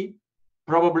definitely,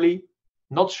 probably,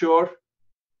 not sure,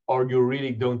 or you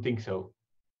really don't think so?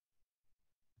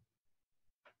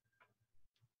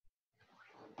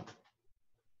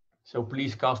 So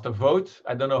please cast a vote.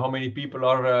 I don't know how many people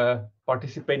are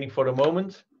participating for the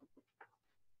moment,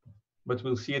 but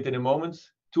we'll see it in a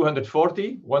moment.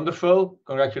 240, wonderful.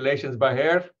 Congratulations by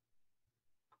Herr.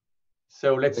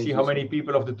 So let's see how many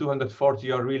people of the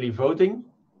 240 are really voting.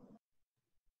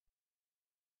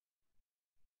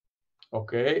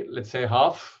 Okay, let's say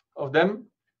half of them.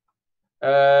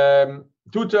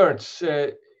 2/3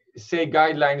 say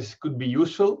guidelines could be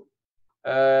useful,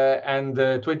 and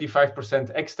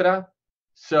 25% extra.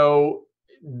 So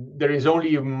there is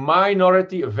only a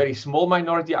minority, a very small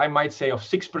minority, I might say, of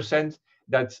 6%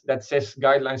 that says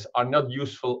guidelines are not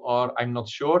useful or I'm not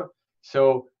sure.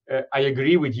 So I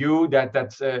agree with you that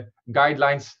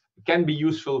guidelines can be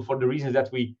useful for the reasons that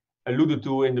we alluded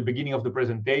to in the beginning of the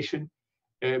presentation,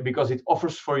 because it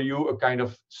offers for you a kind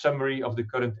of summary of the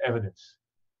current evidence.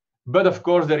 But of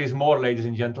course, there is more, ladies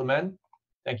and gentlemen.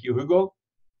 Thank you, Hugo.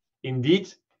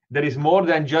 Indeed, there is more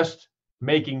than just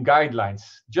making guidelines.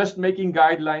 Just making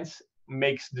guidelines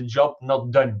makes the job not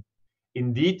done.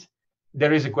 Indeed,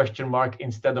 there is a question mark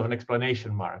instead of an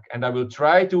explanation mark. And I will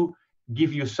try to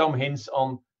give you some hints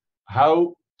on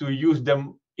how to use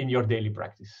them in your daily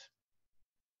practice.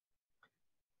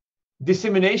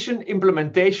 Dissemination,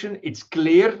 implementation, it's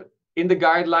clear in the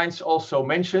guidelines also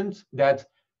mentioned that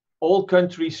all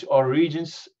countries or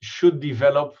regions should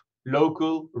develop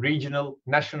local, regional,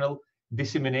 national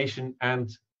dissemination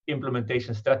and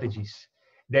implementation strategies.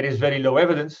 There is very low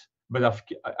evidence, but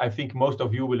I think most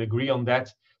of you will agree on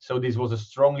that. So this was a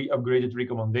strongly upgraded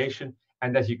recommendation.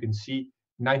 And as you can see,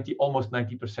 almost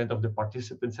 90% of the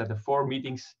participants at the 4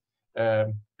 meetings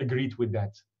agreed with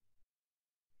that.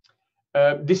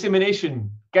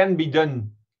 Dissemination can be done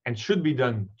and should be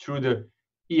done through the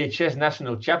EHS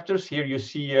national chapters. Here you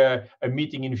see a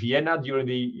meeting in Vienna during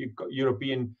the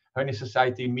European Hernia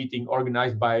Society meeting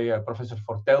organized by Professor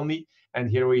Fortelny. And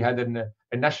here we had a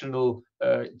national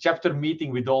chapter meeting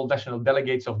with all national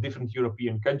delegates of different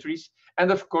European countries.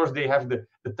 And of course, they have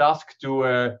the task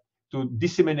to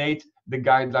disseminate the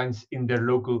guidelines in their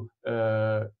local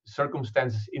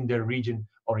circumstances, in their region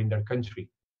or in their country.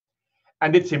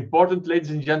 And it's important,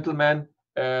 ladies and gentlemen,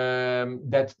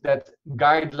 that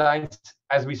guidelines,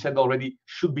 as we said already,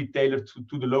 should be tailored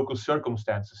to the local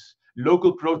circumstances,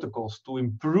 local protocols to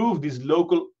improve this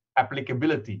local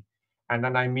applicability. And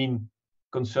then I mean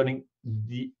concerning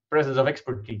the presence of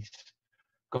expertise,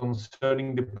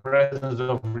 concerning the presence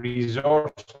of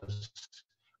resources,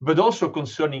 but also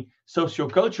concerning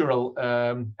sociocultural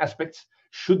aspects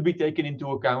should be taken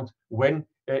into account when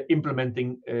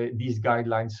implementing these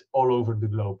guidelines all over the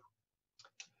globe.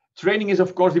 Training is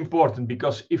of course important,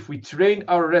 because if we train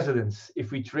our residents,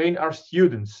 if we train our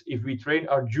students, if we train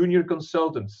our junior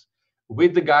consultants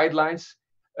with the guidelines,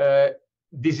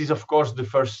 this is of course the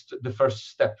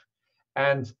first step.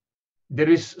 And there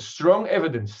is strong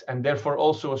evidence, and therefore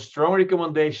also a strong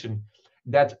recommendation,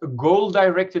 that a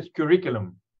goal-directed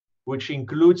curriculum, which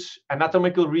includes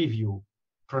anatomical review,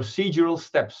 procedural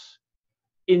steps,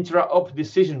 intra-op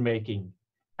decision-making,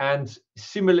 and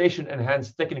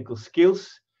simulation-enhanced technical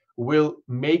skills, will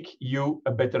make you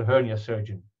a better hernia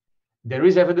surgeon. There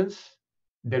is evidence,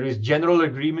 there is general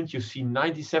agreement. You see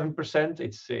 97%.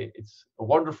 It's a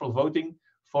wonderful voting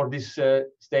for this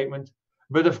statement.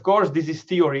 But of course, this is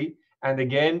theory. And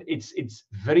again, it's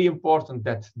very important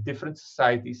that different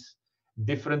societies,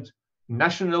 different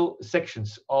national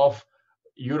sections of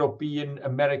European,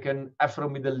 American,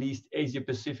 Afro-Middle East,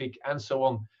 Asia-Pacific, and so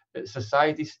on,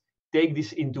 societies take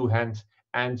this into hand.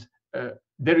 And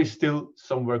there is still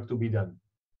some work to be done.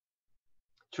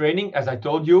 Training, as I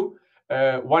told you,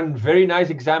 one very nice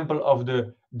example of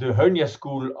the hernia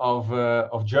school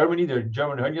of Germany, the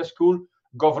German hernia school,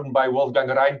 governed by Wolfgang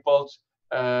Reinpold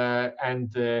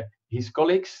and his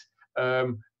colleagues,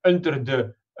 under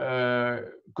the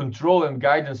control and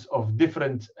guidance of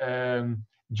different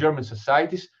German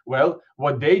societies. Well,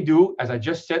 what they do, as I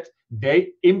just said,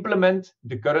 they implement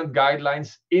the current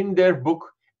guidelines in their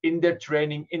book, in their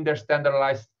training, in their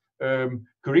standardized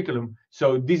curriculum.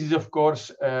 So this is, of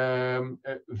course,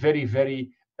 very,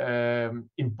 very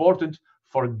important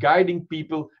for guiding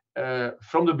people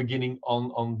from the beginning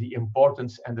on the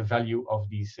importance and the value of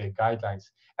these guidelines.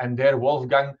 And there,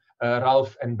 Wolfgang,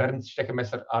 Ralph, and Bernd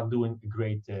Steckemesser are doing a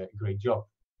great job.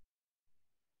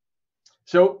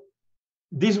 So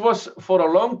this was for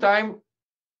a long time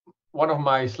one of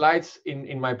my slides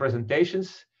in my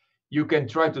presentations. You can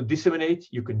try to disseminate,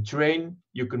 you can train,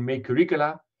 you can make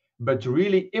curricula, but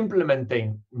really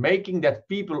implementing, making that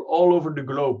people all over the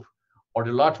globe, or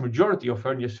the large majority of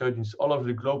hernia surgeons all over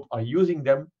the globe are using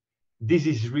them, this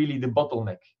is really the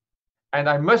bottleneck. And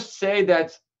I must say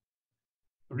that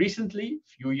recently, a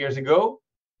few years ago,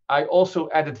 I also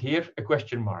added here a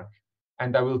question mark,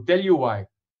 and I will tell you why.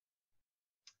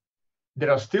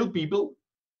 There are still people,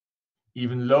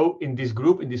 even low in this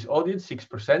group, in this audience,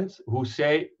 6%, who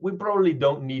say, we probably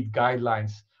don't need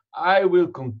guidelines. I will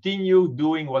continue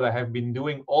doing what I have been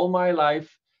doing all my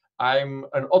life. I'm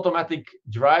an automatic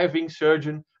driving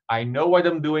surgeon. I know what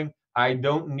I'm doing. I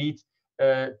don't need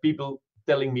people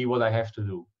telling me what I have to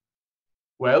do.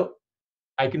 Well,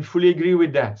 I can fully agree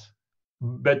with that,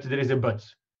 but there is a but.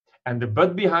 And the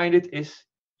but behind it is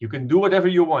you can do whatever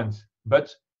you want,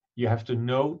 but you have to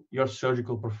know your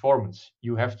surgical performance.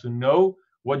 You have to know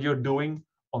what you're doing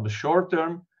on the short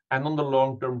term and on the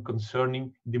long term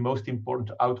concerning the most important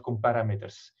outcome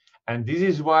parameters. And this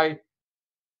is why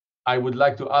I would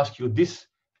like to ask you this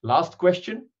last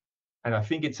question, and I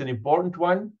think it's an important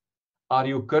one. Are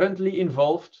you currently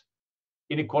involved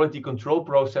in a quality control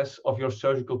process of your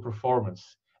surgical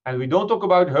performance? And we don't talk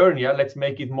about hernia, let's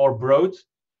make it more broad.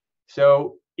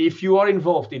 So if you are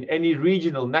involved in any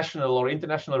regional, national, or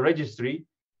international registry,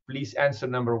 please answer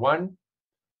number 1.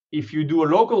 If you do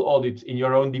a local audit in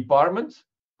your own department,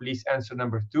 please answer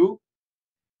number 2.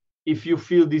 If you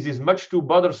feel this is much too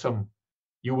bothersome,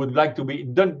 you would like to be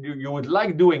done, you would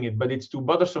like doing it, but it's too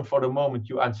bothersome for the moment,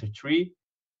 you answer 3.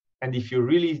 And if you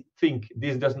really think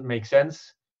this doesn't make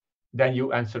sense, then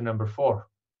you answer number 4.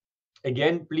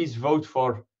 Again, please vote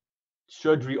for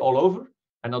surgery all over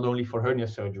and not only for hernia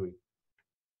surgery.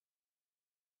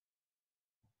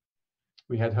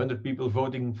 We had 100 people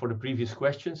voting for the previous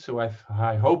question, so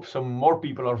I hope some more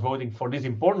people are voting for this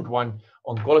important one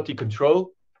on quality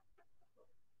control.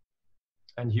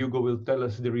 And Hugo will tell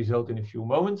us the result in a few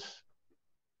moments.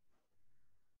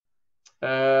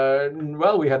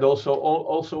 Well, we had also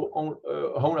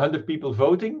 100 people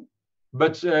voting,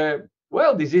 but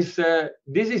well, this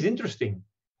is interesting.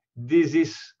 This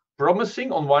is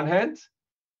promising on one hand,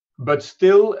 but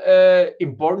still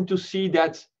important to see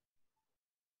that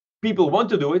people want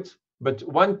to do it, but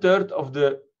 1/3 of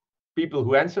the people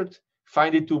who answered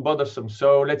find it too bothersome.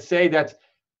 So let's say that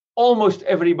almost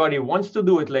everybody wants to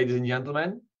do it, ladies and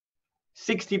gentlemen.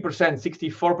 60%,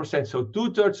 64%, so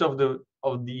 2/3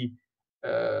 of the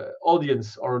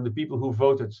audience or the people who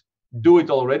voted do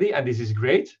it already, and this is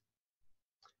great.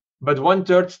 But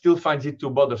 1/3 still finds it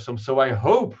too bothersome. So I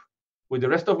hope with the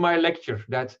rest of my lecture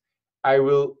that I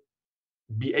will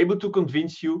be able to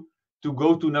convince you to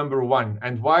go to number 1.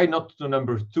 And why not to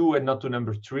number 2 and not to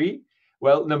number 3?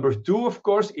 Well, number 2, of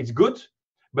course, it's good,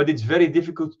 but it's very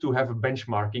difficult to have a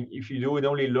benchmarking if you do it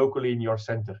only locally in your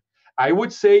center. I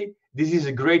would say this is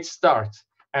a great start,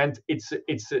 and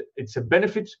it's a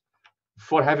benefit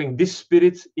for having this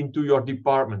spirit into your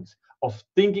department of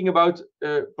thinking about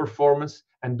performance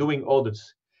and doing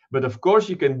audits. But of course,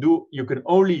 you can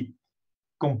only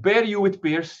compare you with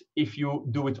peers if you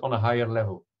do it on a higher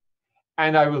level.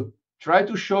 And I will try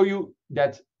to show you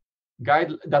that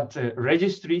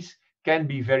registries can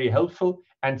be very helpful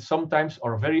and sometimes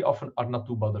or very often are not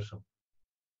too bothersome.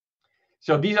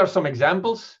 So these are some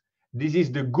examples. This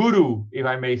is the guru, if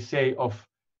I may say, of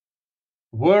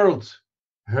world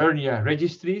hernia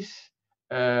registries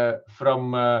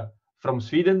from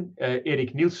Sweden,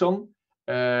 Erik Nilsson.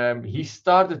 He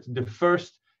started the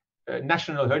first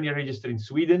national hernia register in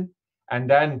Sweden, and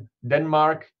then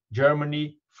Denmark,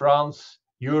 Germany, France,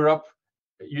 Europe,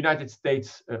 United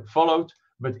States followed.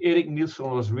 But Erik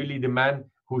Nilsson was really the man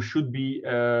who should be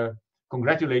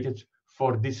congratulated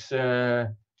for this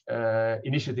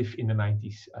initiative in the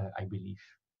 90s, I believe.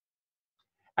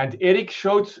 And Erik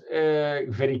showed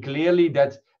very clearly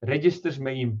that registers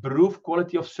may improve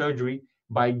quality of surgery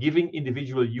by giving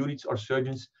individual units or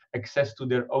surgeons access to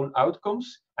their own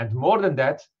outcomes, and more than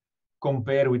that,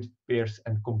 compare with peers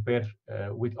and compare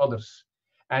with others.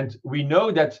 And we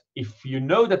know that if you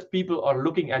know that people are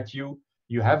looking at you,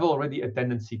 you have already a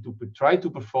tendency to try to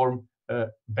perform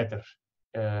better.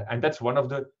 And that's one of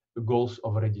the goals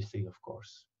of a registry, of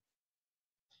course.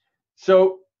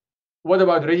 So What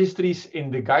about registries in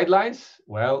the guidelines?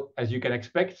 Well, as you can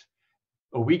expect,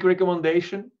 a weak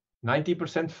recommendation,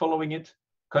 90% following it.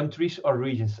 Countries or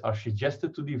regions are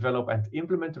suggested to develop and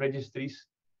implement registries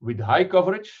with high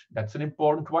coverage, that's an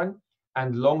important one,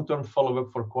 and long-term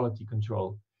follow-up for quality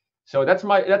control. So that's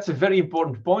a very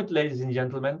important point, ladies and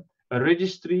gentlemen. A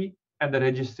registry and a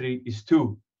registry is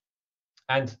two.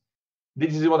 And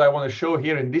this is what I want to show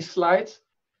here in this slide.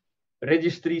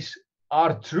 Registries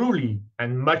are truly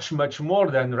and much, much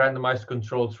more than randomized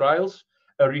controlled trials,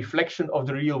 a reflection of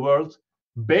the real world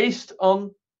based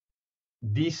on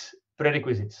these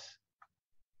prerequisites.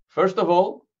 First of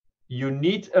all, you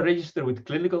need a register with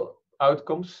clinical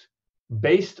outcomes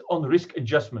based on risk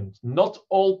adjustment. Not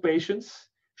all patients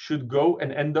should go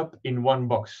and end up in one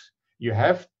box. You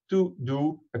have to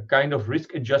do a kind of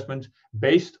risk adjustment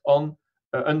based on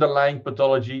underlying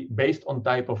pathology, based on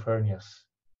type of hernias.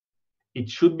 It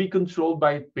should be controlled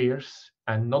by peers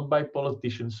and not by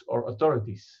politicians or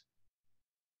authorities.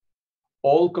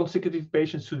 All consecutive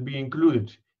patients should be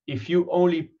included. If you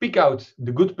only pick out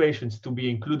the good patients to be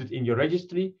included in your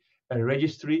registry, a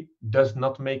registry does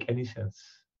not make any sense.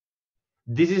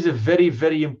 This is a very,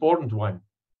 very important one.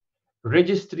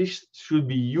 Registries should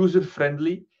be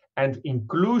user-friendly, and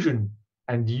inclusion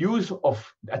and use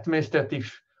of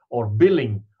administrative or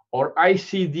billing or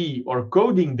ICD or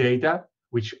coding data,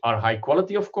 which are high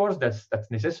quality, of course,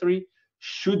 that's necessary,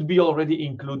 should be already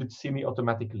included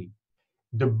semi-automatically.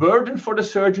 The burden for the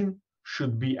surgeon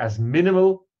should be as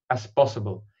minimal as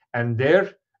possible. And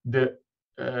there, the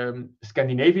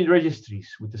Scandinavian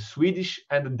registries with the Swedish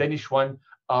and the Danish one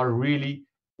are really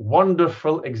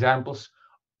wonderful examples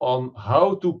on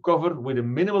how to cover with a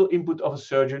minimal input of a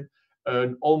surgeon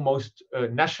an almost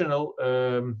national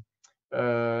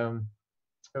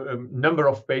number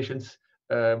of patients,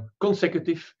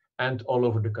 consecutive and all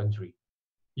over the country.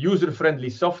 User-friendly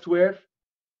software,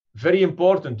 very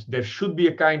important. There should be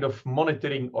a kind of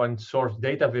monitoring and source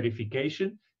data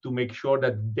verification to make sure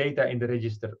that data in the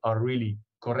register are really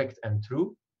correct and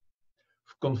true.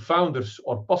 Confounders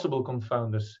or possible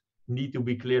confounders need to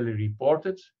be clearly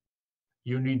reported.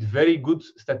 You need very good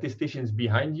statisticians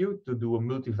behind you to do a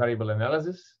multivariable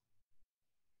analysis.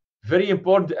 Very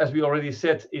important, as we already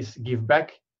said, is give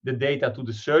back the data to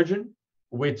the surgeon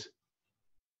with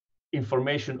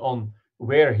information on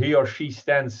where he or she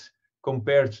stands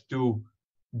compared to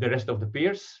the rest of the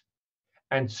peers.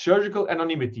 And surgical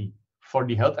anonymity for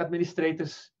the health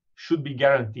administrators should be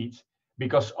guaranteed,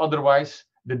 because otherwise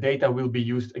the data will be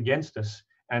used against us.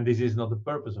 And this is not the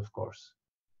purpose, of course.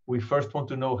 We first want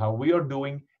to know how we are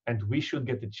doing, and we should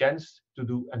get the chance to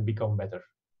do and become better.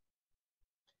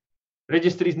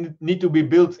 Registries need to be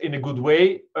built in a good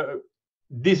way.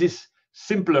 This is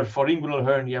simpler for inguinal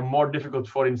hernia, more difficult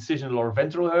for incisional or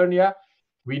ventral hernia.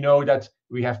 We know that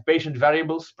we have patient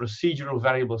variables, procedural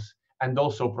variables, and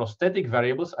also prosthetic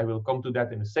variables. I will come to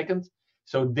that in a second.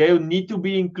 So they need to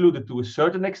be included to a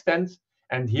certain extent.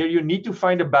 And here you need to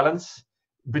find a balance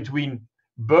between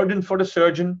burden for the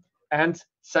surgeon and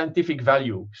scientific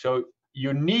value. So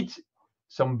you need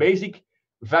some basic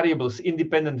variables,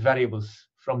 independent variables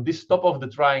from this top of the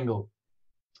triangle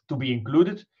to be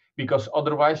included, because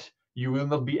otherwise you will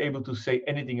not be able to say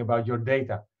anything about your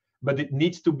data. But it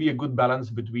needs to be a good balance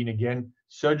between, again,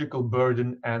 surgical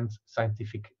burden and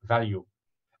scientific value.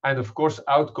 And of course,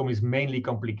 outcome is mainly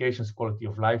complications, quality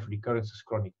of life, recurrences,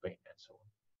 chronic pain, and so on.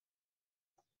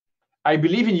 I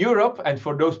believe in Europe, and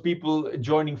for those people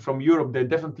joining from Europe, they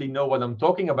definitely know what I'm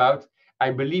talking about. I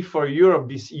believe for Europe,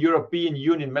 this European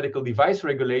Union medical device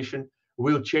regulation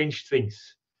will change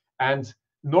things. And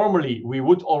normally we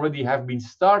would already have been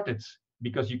started,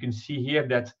 because you can see here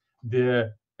that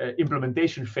the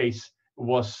implementation phase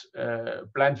was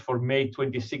planned for May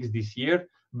 26 this year,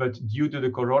 but due to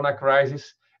the Corona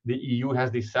crisis, the EU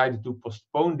has decided to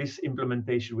postpone this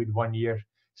implementation with 1 year.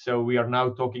 So we are now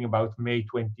talking about May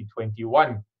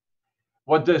 2021.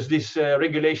 What does this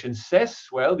regulation says?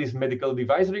 Well, this medical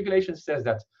device regulation says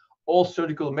that all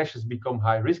surgical meshes become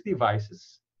high-risk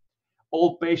devices.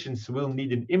 All patients will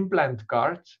need an implant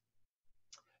card.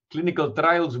 Clinical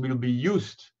trials will be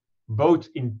used both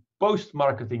in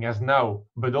post-marketing as now,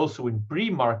 but also in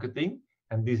pre-marketing,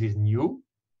 and this is new.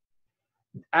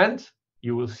 And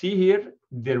you will see here,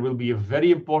 there will be a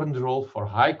very important role for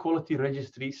high-quality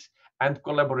registries and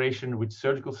collaboration with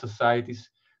surgical societies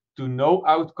to know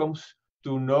outcomes,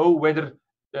 to know whether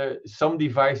some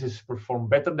devices perform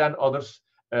better than others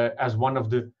as one of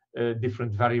the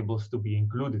different variables to be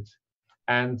included.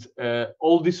 And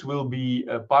all this will be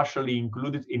partially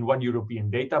included in one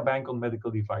European data bank on medical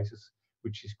devices,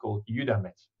 which is called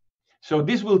EUDAMED. So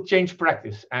this will change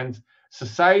practice, and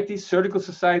societies, surgical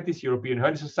societies, European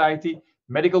Hernia Society,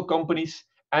 medical companies,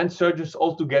 and surgeons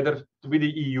all together with the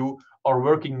EU are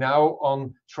working now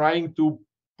on trying to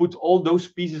put all those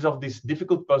pieces of this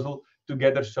difficult puzzle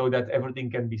together so that everything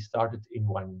can be started in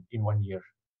one year.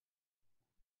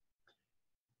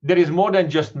 There is more than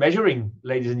just measuring,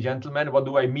 ladies and gentlemen. What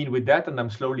do I mean with that? And I'm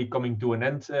slowly coming to an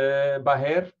end,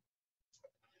 Baher.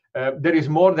 There is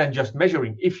more than just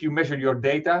measuring. If you measure your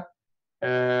data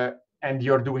and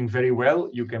you're doing very well,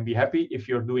 you can be happy. If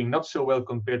you're doing not so well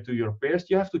compared to your peers,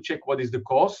 you have to check what is the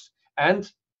cause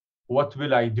and what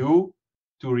will I do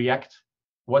to react?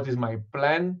 What is my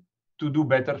plan to do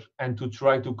better and to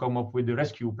try to come up with a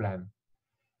rescue plan?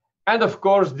 And of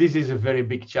course, this is a very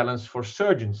big challenge for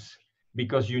surgeons,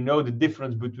 because you know the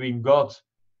difference between God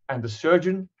and the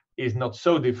surgeon is not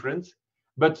so different.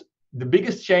 But the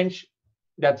biggest change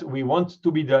that we want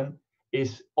to be done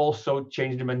is also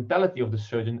change the mentality of the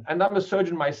surgeon. And I'm a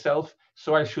surgeon myself,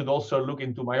 so I should also look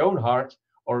into my own heart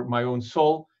or my own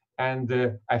soul.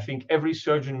 And I think every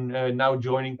surgeon now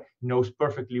joining knows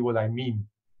perfectly what I mean.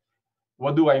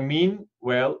 What do I mean?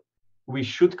 Well, we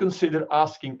should consider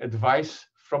asking advice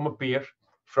from a peer,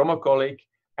 from a colleague,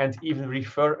 and even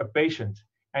refer a patient.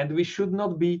 And we should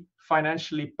not be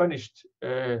financially punished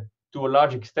to a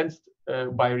large extent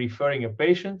by referring a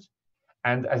patient.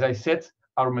 And as I said,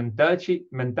 our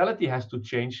mentality has to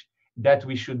change, that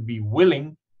we should be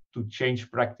willing to change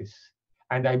practice.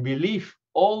 And I believe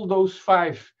all those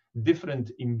 5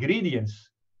 different ingredients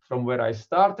from where I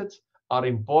started are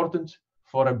important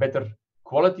for a better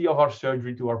quality of our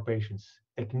surgery to our patients.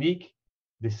 Technique,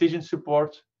 decision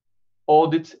support,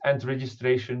 audit and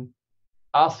registration,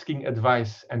 asking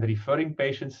advice and referring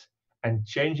patients, and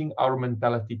changing our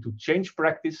mentality to change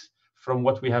practice from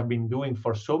what we have been doing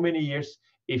for so many years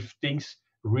if things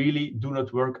really do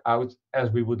not work out as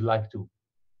we would like to.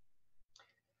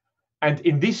 And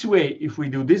in this way, if we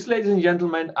do this, ladies and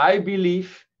gentlemen, I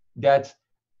believe that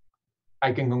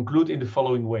I can conclude in the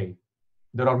following way.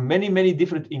 There are many, many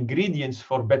different ingredients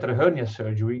for better hernia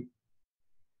surgery,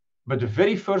 but the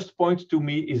very first point to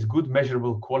me is good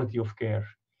measurable quality of care.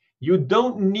 You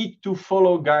don't need to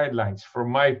follow guidelines for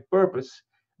my purpose,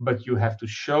 but you have to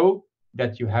show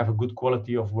that you have a good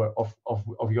quality of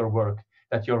your work,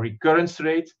 that your recurrence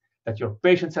rate, that your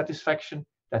patient satisfaction,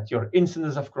 that your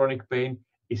incidence of chronic pain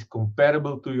is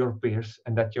comparable to your peers,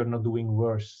 and that you're not doing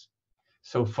worse.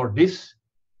 So for this,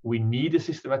 we need a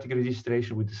systematic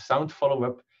registration with a sound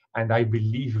follow-up, and I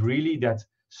believe really that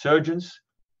surgeons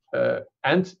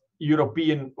and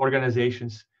European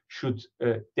organizations should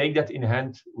take that in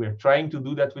hand. We're trying to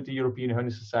do that with the European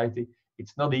Hernia Society.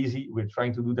 It's not easy. We're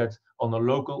trying to do that on a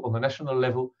local, on a national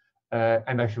level.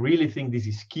 And I really think this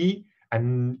is key,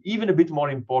 and even a bit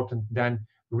more important than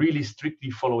really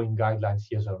strictly following guidelines,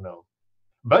 yes or no.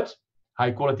 But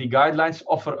high quality guidelines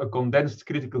offer a condensed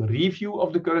critical review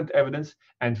of the current evidence.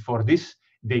 And for this,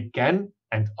 they can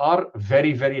and are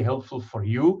very, very helpful for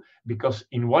you, because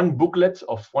in one booklet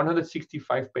of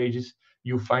 165 pages,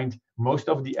 you find most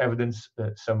of the evidence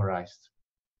summarized.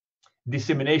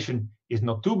 Dissemination is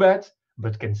not too bad,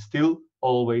 but can still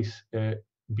always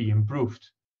be improved.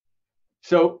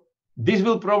 So this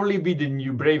will probably be the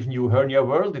new brave new hernia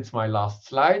world. It's my last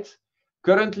slide.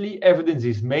 Currently, evidence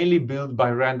is mainly built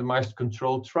by randomized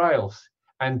controlled trials,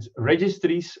 and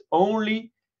registries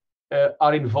only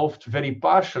are involved very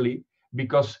partially,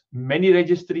 because many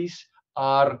registries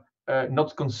are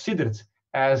not considered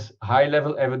as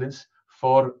high-level evidence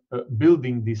for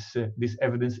building this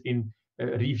evidence in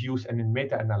reviews and in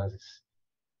meta-analysis.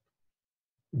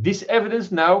 This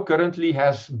evidence now currently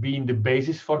has been the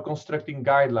basis for constructing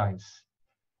guidelines.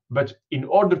 But in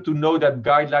order to know that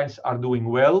guidelines are doing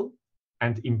well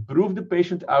and improve the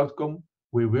patient outcome,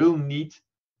 we will need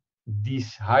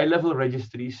these high-level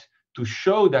registries to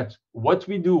show that what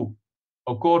we do,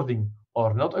 according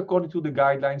or not according to the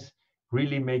guidelines,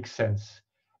 really makes sense.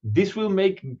 This will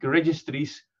make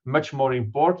registries much more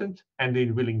important, and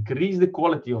it will increase the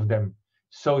quality of them,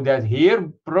 so that here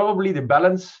probably the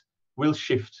balance will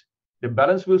shift. The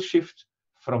balance will shift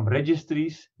from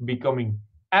registries becoming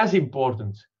as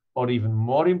important or even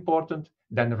more important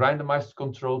than randomized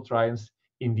controlled trials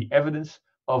in the evidence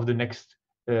of the next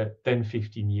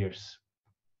 10-15 years.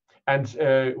 And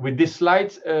with this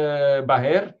slide,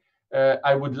 Baher,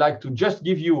 I would like to just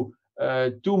give you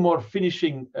 2 more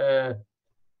finishing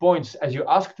points, as you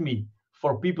asked me,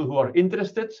 for people who are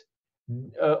interested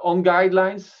on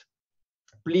guidelines.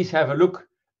 Please have a look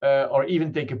or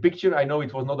even take a picture. I know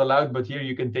it was not allowed, but here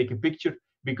you can take a picture,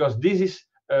 because this is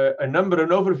an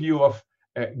overview of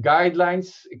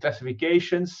guidelines,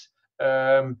 classifications,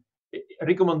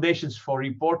 recommendations for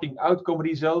reporting outcome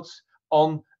results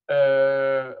on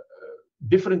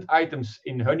different items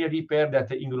in hernia repair that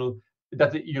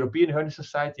the European Hernia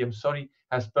Society,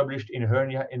 has published in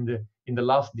hernia in the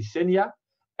last decennia.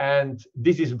 And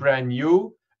this is brand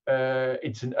new.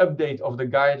 It's an update of the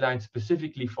guidelines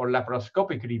specifically for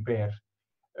laparoscopic repair,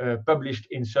 published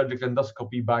in surgical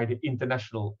endoscopy by the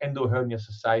International Endo-Hernia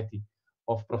Society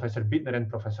of Professor Bittner and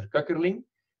Professor Köckerling,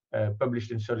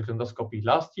 published in surgical endoscopy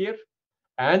last year.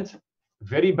 And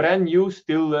very brand new,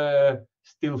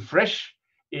 still fresh,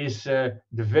 is the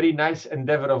very nice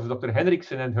endeavor of Dr.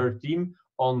 Henriksen and her team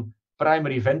on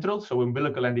primary ventral, so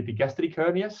umbilical and epigastric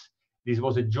hernias. This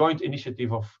was a joint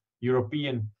initiative of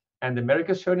European and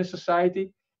America's Hernia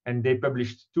Society, and they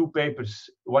published 2 papers,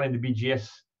 one in the BGS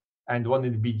and one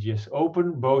in the BGS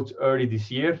Open, both early this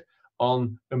year,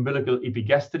 on umbilical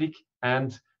epigastric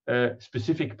and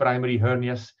specific primary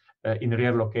hernias in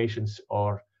rare locations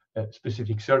or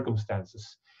specific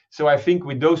circumstances. So I think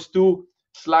with those 2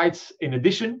 slides in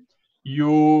addition,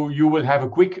 you will have a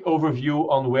quick overview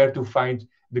on where to find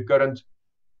the current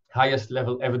highest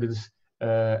level evidence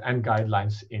and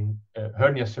guidelines in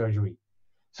hernia surgery.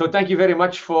 So thank you very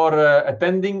much for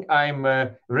attending. I'm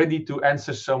ready to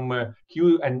answer some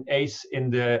Q&As in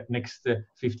the next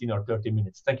 15 or 30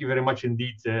 minutes. Thank you very much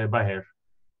indeed, Baher.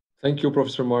 Thank you,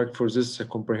 Professor Marc, for this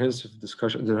comprehensive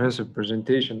discussion, comprehensive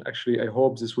presentation. Actually, I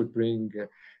hope this will bring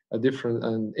a different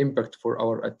impact for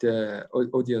our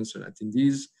audience and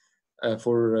attendees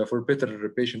for better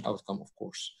patient outcome, of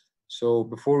course. So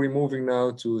before we moving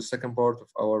now to the second part of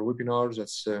our webinar,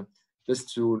 that's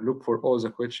just to look for all the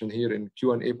questions here in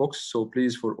Q&A box. So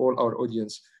please, for all our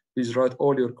audience, please write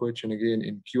all your question again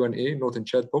in Q&A, not in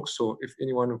chat box. So if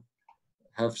anyone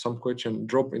have some question,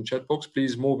 drop in chat box,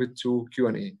 please move it to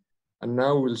Q&A. And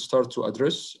now we'll start to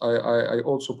address. I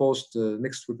also post the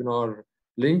next webinar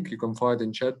link you can find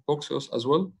in chat boxes as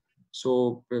well.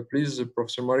 So please,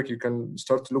 Professor Marc, you can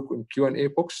start to look in Q&A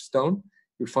box down.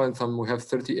 You'll find we have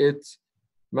 38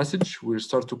 message. We'll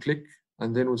start to click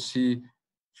and then we'll see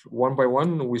one by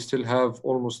one. We still have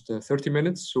almost 30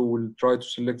 minutes. So we'll try to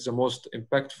select the most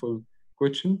impactful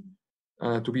question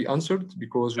to be answered,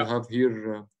 because we have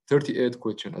here 38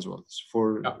 questions as well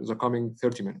for the coming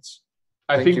 30 minutes.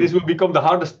 I think this will become the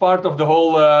hardest part of the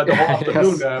whole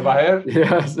afternoon, Baher.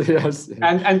 Yes.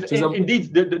 And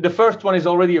indeed, the first one is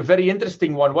already a very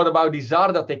interesting one. What about the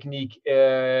Zarda technique?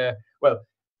 Well,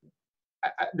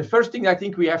 the first thing I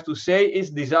think we have to say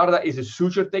is the Zarda is a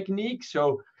suture technique.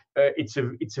 So it's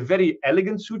a very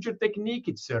elegant suture technique.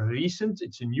 It's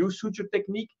a new suture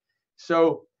technique.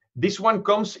 So this one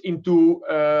comes into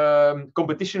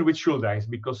competition with Schuldeis,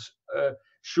 because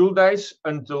Schuldeis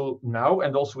until now,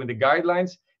 and also in the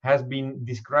guidelines, has been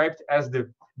described as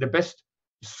the best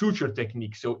suture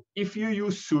technique. So if you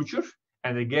use suture,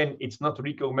 and again, it's not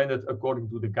recommended according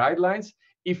to the guidelines,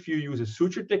 if you use a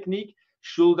suture technique,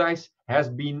 Schuldeis has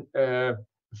been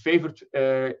favored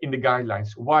in the guidelines.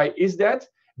 Why is that?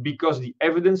 Because the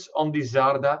evidence on the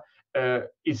Zarda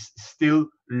is still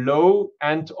low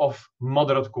and of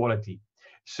moderate quality.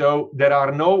 So there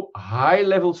are no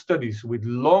high-level studies with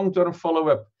long-term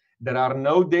follow-up. There are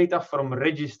no data from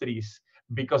registries,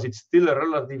 because it's still a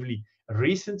relatively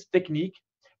recent technique.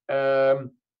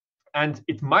 And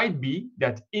it might be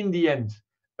that in the end,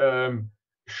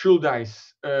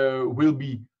 Schuldeis will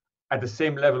be at the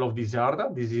same level of the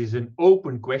Zarda. This is an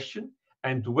open question.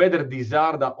 And whether the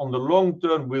Zarda on the long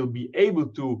term will be able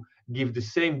to give the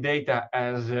same data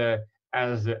as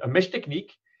a mesh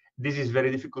technique, this is very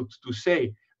difficult to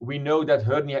say. We know that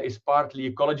hernia is partly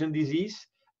a collagen disease,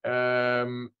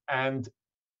 and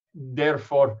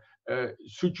therefore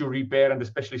suture repair, and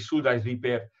especially Schuldeis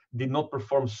repair, did not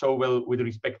perform so well with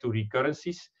respect to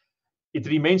recurrences. It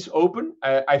remains open.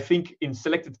 I think in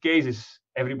selected cases,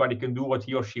 everybody can do what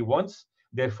he or she wants.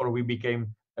 Therefore, we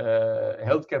became a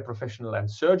healthcare professional and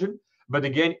surgeon. But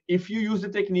again, if you use the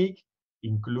technique,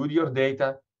 include your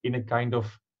data in a kind of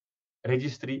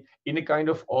registry, in a kind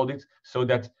of audit, so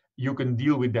that you can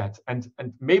deal with that. And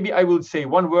maybe I will say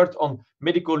one word on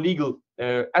medical legal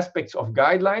aspects of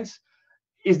guidelines.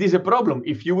 Is this a problem?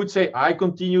 If you would say, I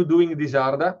continue doing the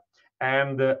Zarda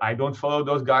and I don't follow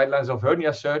those guidelines of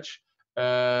hernia search,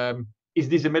 is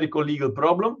this a medical legal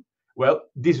problem? Well,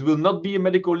 this will not be a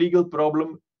medical legal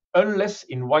problem unless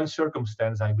in one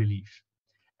circumstance, I believe.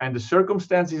 And the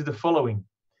circumstance is the following.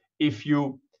 If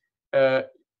you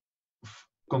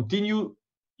continue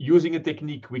using a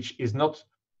technique which is not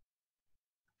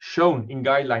shown in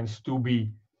guidelines to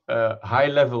be high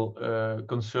level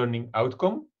concerning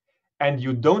outcome, and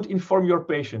you don't inform your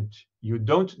patient, you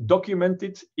don't document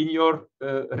it in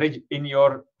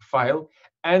your file,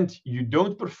 and you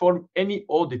don't perform any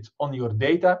audit on your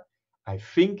data, I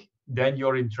think then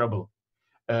you're in trouble.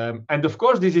 And of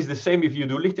course, this is the same if you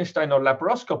do Liechtenstein or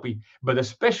laparoscopy, but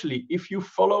especially if you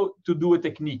follow to do a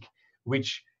technique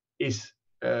which is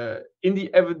in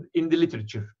the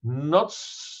literature not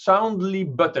soundly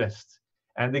buttressed.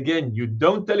 And again, you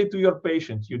don't tell it to your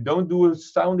patient, you don't do a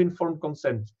sound informed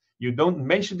consent, you don't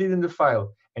mention it in the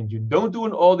file, and you don't do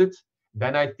an audit,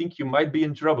 then I think you might be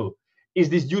in trouble. Is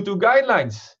this due to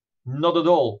guidelines? Not at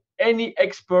all. Any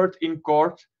expert in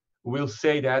court will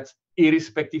say that,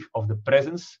 irrespective of the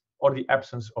presence or the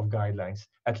absence of guidelines.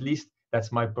 At least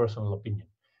that's my personal opinion.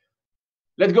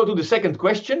 Let's go to the second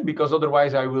question, because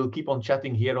otherwise I will keep on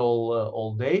chatting here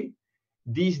all day.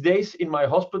 These days in my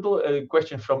hospital, a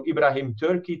question from Ibrahim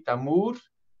Turki Tamour.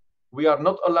 We are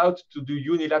not allowed to do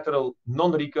unilateral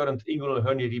non-recurrent inguinal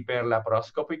hernia repair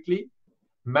laparoscopically.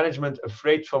 Management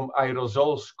afraid from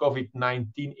aerosols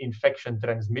COVID-19 infection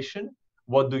transmission.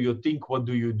 What do you think? What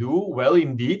do you do? Well,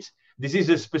 indeed, this is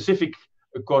a specific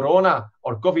corona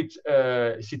or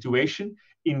COVID situation.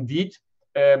 Indeed,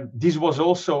 this was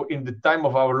also in the time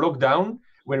of our lockdown,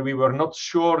 when we were not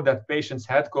sure that patients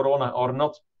had corona or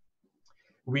not.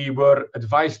 We were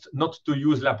advised not to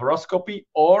use laparoscopy,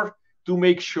 or to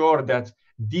make sure that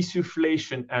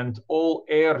desufflation and all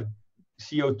air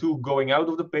CO2 going out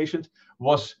of the patient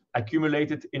was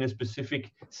accumulated in a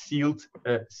specific sealed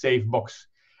safe box.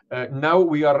 Now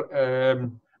we are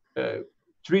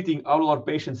treating all our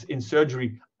patients in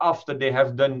surgery after they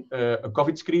have done a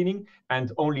COVID screening,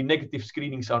 and only negative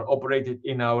screenings are operated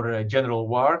in our general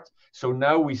ward. So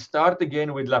now we start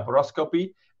again with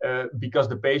laparoscopy because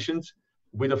the patient,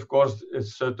 with of course a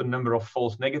certain number of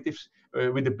false negatives,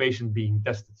 with the patient being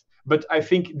tested. But I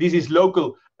think this is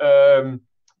local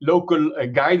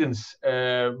guidance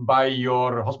by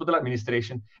your hospital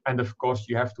administration, and of course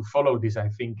you have to follow this. I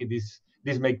think this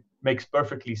makes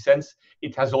perfectly sense.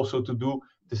 It has also to do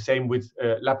the same with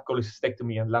lap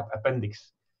cholecystectomy and lap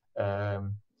appendix.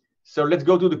 So let's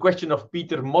go to the question of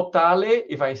Peter Motale,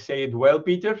 if I say it well,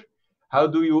 Peter. How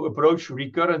do you approach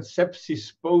recurrent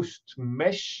sepsis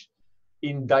post-mesh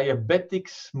in diabetic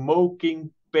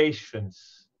smoking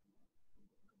patients?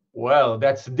 Well,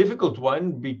 that's a difficult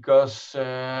one, because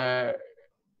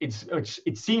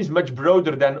it seems much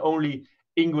broader than only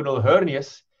inguinal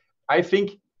hernias. I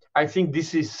think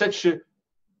this is such a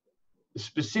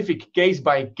specific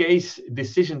case-by-case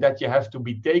decision that you have to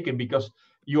be taken, because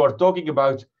you are talking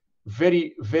about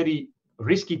very, very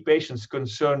risky patients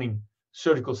concerning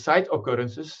surgical site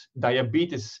occurrences.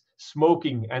 Diabetes,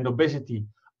 smoking, and obesity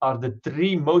are the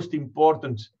three most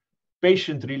important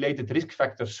patient-related risk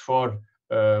factors for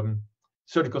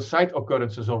surgical site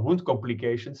occurrences or wound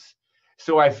complications.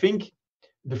 So I think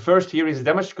the first here is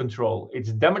damage control.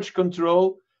 It's damage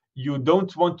control. You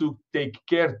don't want to take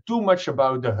care too much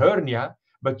about the hernia,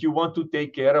 but you want to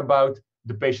take care about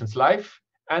the patient's life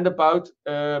and about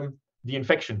the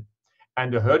infection.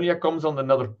 And the hernia comes on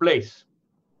another place.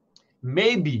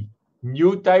 Maybe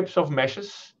new types of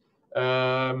meshes,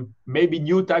 like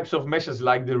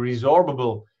the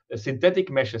resorbable synthetic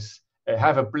meshes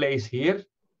have a place here.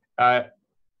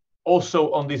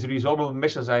 Also on these resorbable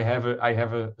meshes, I have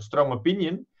a strong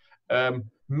opinion.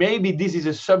 Maybe this is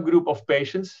a subgroup of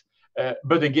patients,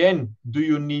 but again, do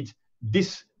you need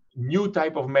this new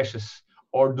type of meshes,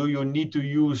 or do you need to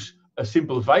use a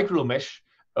simple vicryl mesh,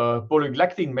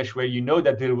 polyglactin mesh, where you know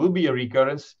that there will be a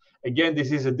recurrence? Again,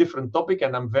 this is a different topic,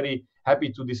 and I'm very happy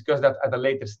to discuss that at a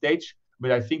later stage, but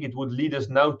I think it would lead us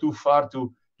now too far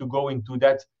to go into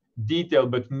that detail.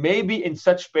 But maybe in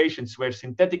such patients where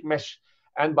synthetic mesh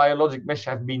and biologic mesh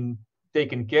have been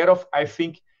taken care of, I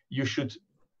think you should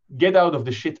get out of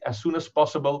the shit as soon as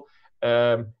possible.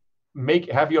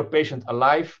 Have your patient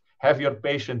alive, have your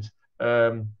patient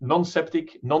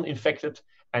non-septic, non-infected,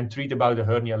 and treat about the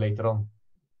hernia later on.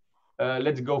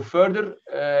 Let's go further,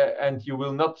 and you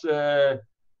will not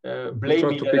blame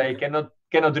me that I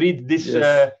cannot read this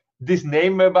this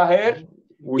name, Baher.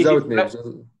 Without names.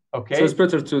 Okay. So it's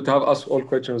better to have us all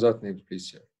questions without names,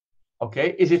 please. Yeah.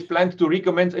 Okay. Is it planned to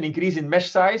recommend an increase in mesh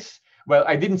size? Well,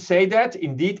 I didn't say that.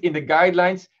 Indeed, in the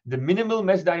guidelines, the minimal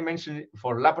mesh dimension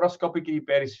for laparoscopic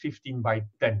repair is 15 by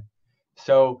 10.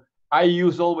 So I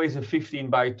use always a 15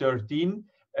 by 13,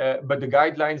 but the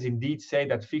guidelines indeed say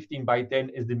that 15 by 10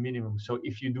 is the minimum. So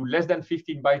if you do less than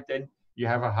 15 by 10, you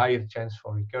have a higher chance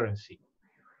for recurrency.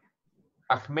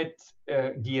 Ahmed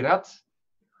Girat,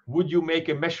 would you make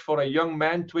a mesh for a young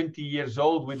man, 20 years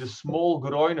old, with a small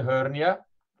groin hernia?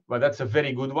 Well, that's a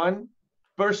very good one.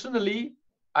 Personally,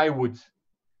 I would.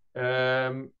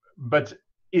 But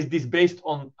is this based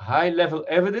on high-level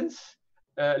evidence,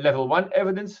 level 1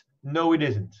 evidence? No, it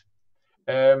isn't.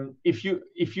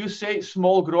 If you say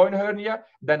small groin hernia,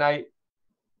 then I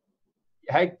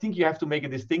think you have to make a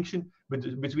distinction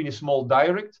between a small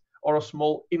direct or a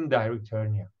small indirect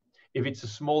hernia. If it's a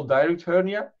small direct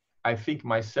hernia, I think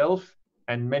myself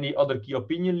and many other key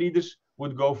opinion leaders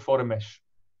would go for a mesh.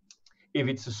 If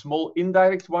it's a small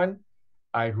indirect one,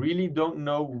 I really don't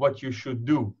know what you should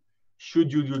do.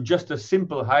 Should you do just a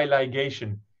simple high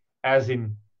ligation as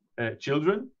in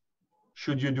children?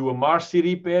 Should you do a Marcy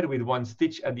repair with 1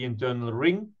 stitch at the internal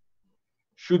ring?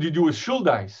 Should you do a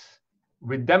Schuldeis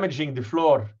with damaging the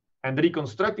floor and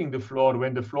reconstructing the floor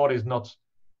when the floor is not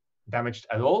damaged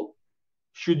at all?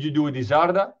 Should you do a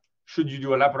Disarda? Should you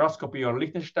do a laparoscopy or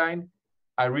Liechtenstein?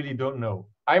 I really don't know.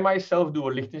 I myself do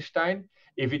a Liechtenstein.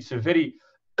 If it's a very,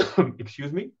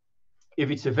 excuse me, if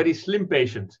it's a very slim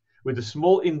patient with a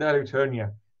small indirect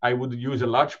hernia, I would use a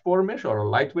large pore mesh or a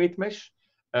lightweight mesh.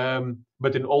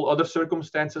 But in all other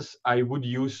circumstances, I would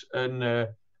use a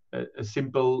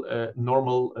simple,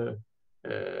 normal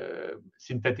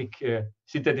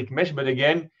synthetic mesh. But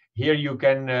again, here you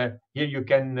can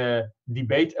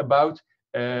debate about.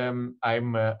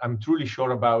 I'm truly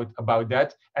sure about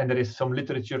that, and there is some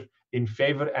literature in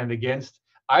favor and against.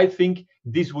 I think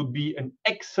this would be an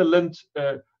excellent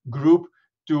group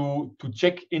to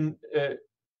check in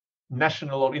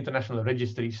national or international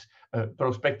registries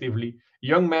prospectively.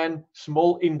 Young man,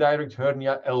 small indirect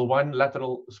hernia, L1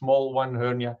 lateral small 1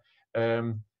 hernia,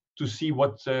 to see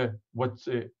what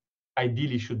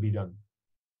ideally should be done.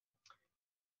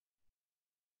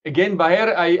 Again,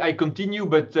 Baher, I continue,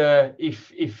 but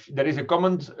if there is a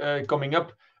comment coming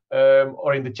up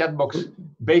or in the chat box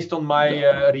based on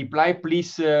my reply,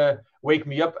 please wake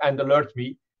me up and alert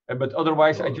me. But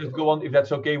otherwise, I just go on if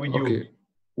that's okay with you. Okay.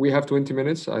 We have 20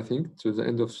 minutes, I think, to the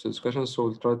end of the discussion, so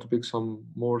we'll try to pick some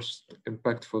more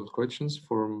impactful questions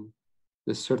from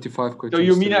the 35 questions. So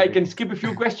you mean I can skip a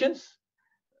few questions?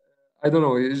 I don't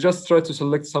know. Just try to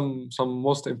select some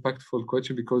most impactful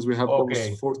question because we have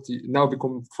almost 40 now,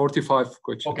 become 45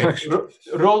 questions. Okay.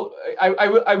 Roll.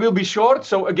 I will be short.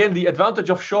 So again, the advantage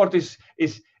of short is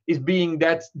being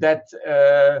that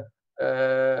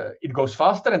it goes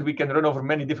faster and we can run over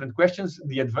many different questions.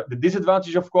 The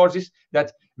disadvantage, of course, is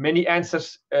that many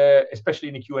answers, especially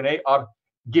in the Q&A,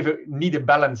 need a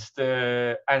balanced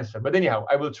answer. But anyhow,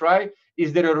 I will try.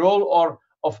 Is there a role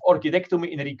of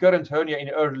orchidectomy in recurrent hernia in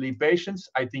elderly patients?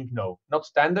 I think no, not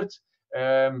standard.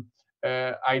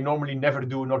 I normally never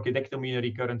do an orchidectomy in a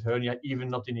recurrent hernia, even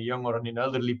not in a young or an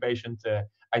elderly patient.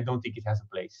 I don't think it has a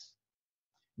place.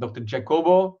 Dr.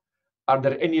 Jacobo, are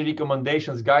there any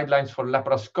recommendations, guidelines for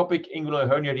laparoscopic inguinal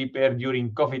hernia repair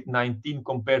during COVID-19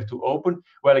 compared to open?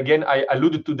 Well, again, I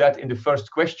alluded to that in the first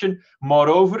question.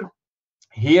 Moreover,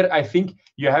 here I think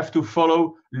you have to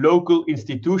follow local,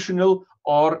 institutional,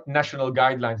 or national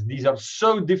guidelines. These are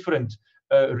so different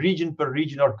region per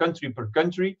region or country per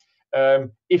country.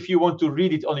 If you want to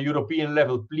read it on a European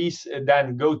level, please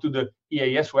then go to the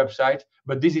EAS website.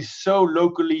 But this is so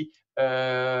locally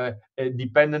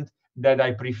dependent that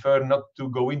I prefer not to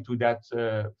go into that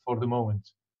for the moment.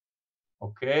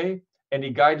 Okay.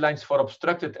 Any guidelines for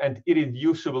obstructed and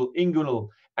irreducible inguinal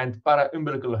and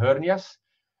paraumbilical hernias?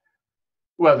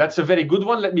 Well, that's a very good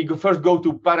one. Let me first go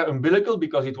to paraumbilical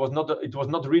because it was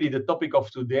not really the topic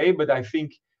of today, but I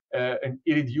think an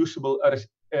irreducible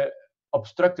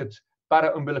obstructed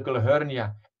paraumbilical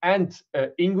hernia and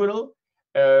inguinal,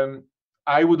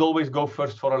 I would always go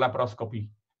first for a laparoscopy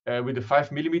with a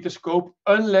 5mm scope,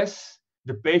 unless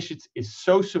the patient is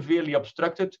so severely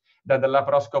obstructed that the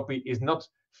laparoscopy is not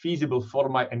feasible for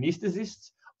my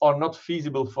anesthetists or not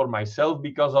feasible for myself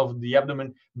because of the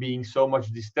abdomen being so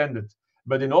much distended.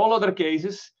 But in all other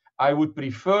cases, I would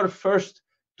prefer first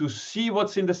to see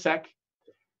what's in the sac,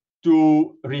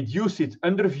 to reduce it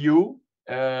under view.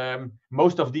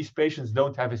 Most of these patients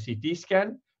don't have a CT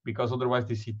scan because otherwise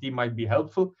the CT might be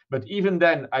helpful. But even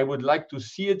then, I would like to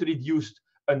see it reduced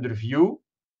under view.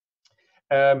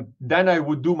 Then I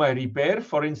would do my repair.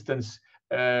 For instance,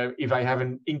 if I have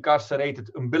an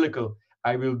incarcerated umbilical,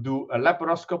 I will do a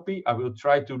laparoscopy. I will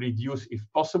try to reduce if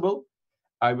possible.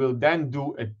 I will then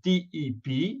do a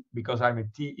TEP because I'm a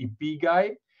TEP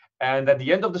guy. And at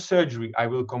the end of the surgery, I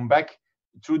will come back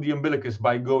through the umbilicus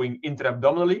by going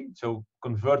intra-abdominally, so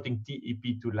converting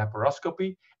TEP to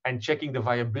laparoscopy and checking the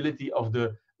viability of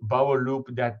the bowel loop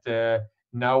that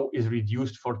now is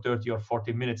reduced for 30 or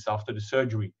 40 minutes after the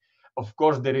surgery. Of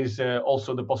course, there is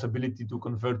also the possibility to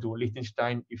convert to a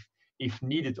Liechtenstein if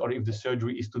needed or if the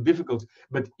surgery is too difficult.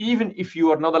 But even if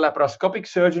you are not a laparoscopic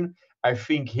surgeon, I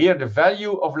think here the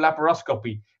value of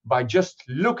laparoscopy by just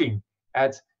looking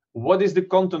at what is the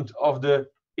content of the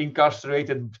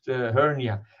incarcerated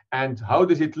hernia and how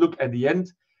does it look at the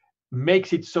end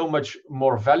makes it so much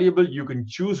more valuable. You can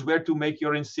choose where to make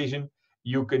your incision.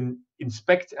 You can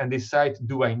inspect and decide,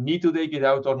 do I need to take it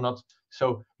out or not?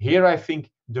 So here I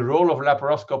think the role of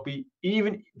laparoscopy,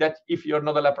 even that if you're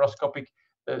not a laparoscopic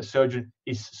surgeon,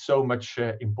 is so much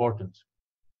important.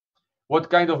 What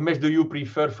kind of mesh do you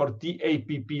prefer for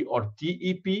TAPP or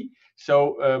TEP?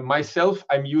 So myself,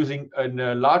 I'm using a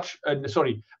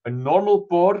normal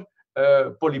pore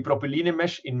polypropylene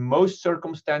mesh in most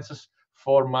circumstances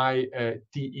for my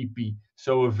TEP.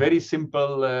 So a very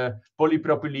simple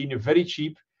polypropylene, very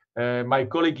cheap. My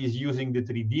colleague is using the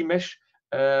 3D mesh.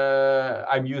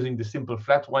 I'm using the simple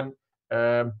flat one.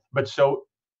 But so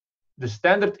the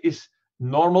standard is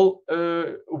normal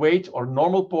weight or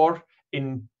normal pore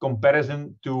in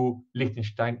comparison to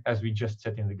Liechtenstein, as we just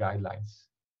said in the guidelines.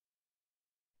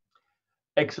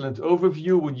 Excellent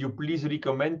overview. Would you please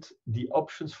recommend the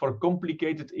options for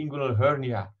complicated inguinal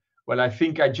hernia? Well, I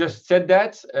think I just said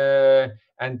that,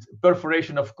 and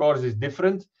perforation, of course, is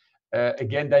different.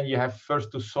 Again, then you have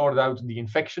first to sort out the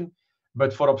infection.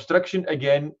 But for obstruction,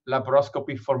 again,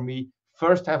 laparoscopy for me,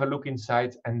 first have a look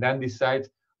inside and then decide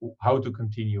how to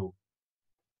continue.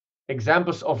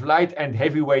 Examples of light and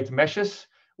heavyweight meshes.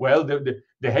 Well, the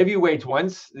heavyweight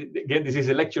ones, again, this is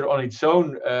a lecture on its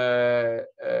own,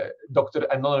 Dr.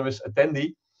 Anonymous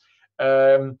attendee.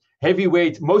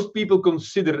 Heavyweight, most people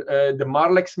consider the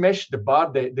Marlex mesh, the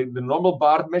normal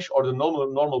barred mesh or the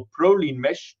normal Proline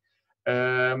mesh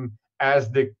as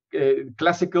the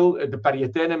classical, the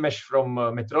Parietene mesh from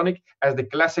Medtronic, as the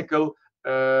classical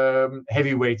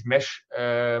heavyweight mesh.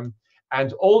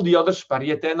 And all the others,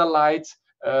 Parietene light,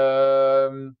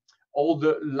 all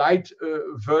the light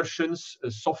versions,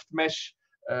 soft mesh,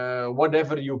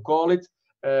 whatever you call it,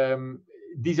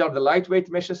 these are the lightweight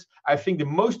meshes. I think the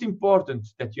most important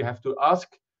that you have to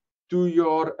ask to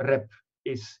your rep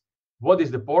is what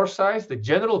is the pore size, the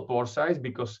general pore size,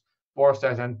 because pore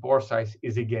size and pore size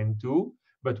is again two,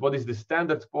 but what is the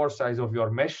standard pore size of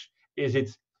your mesh? Is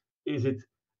it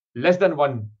less than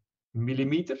 1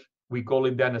 millimeter? We call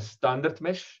it then a standard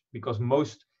mesh, because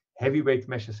most heavyweight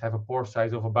meshes have a pore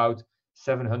size of about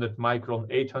 700 micron,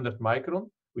 800 micron,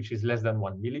 which is less than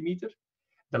 1 millimeter.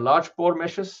 The large pore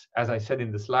meshes, as I said in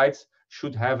the slides,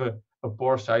 should have a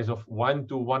pore size of 1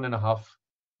 to 1.5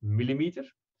 millimeter.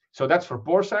 So that's for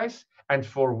pore size. And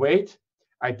for weight,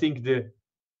 I think the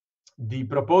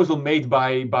proposal made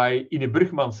by Ine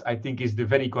Brugmans, I think, is the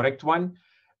very correct one.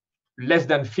 Less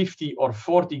than 50 or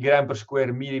 40 gram per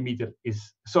square meter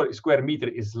is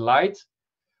light.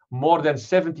 More than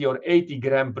 70 or 80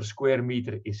 gram per square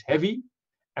meter is heavy.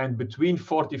 And between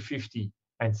 40, 50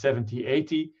 and 70,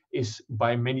 80 is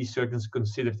by many surgeons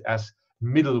considered as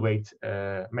middleweight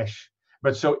mesh.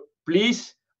 But so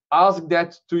please ask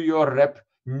that to your rep,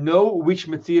 know which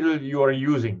material you are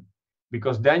using,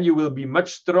 because then you will be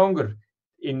much stronger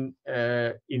in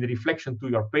reflection to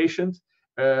your patient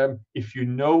if you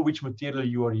know which material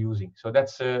you are using. So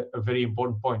that's a very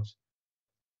important point.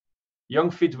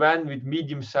 Young fit man with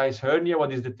medium-sized hernia,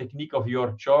 what is the technique of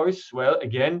your choice? Well,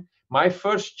 again, my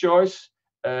first choice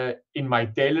in my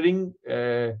tailoring,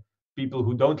 people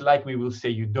who don't like me will say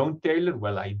you don't tailor.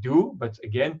 Well, I do, but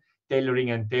again,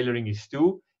 tailoring and tailoring is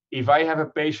two. If I have a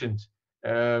patient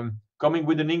coming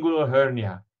with an inguinal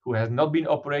hernia who has not been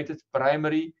operated,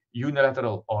 primary,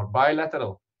 unilateral, or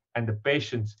bilateral, and the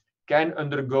patient can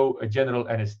undergo a general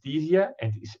anesthesia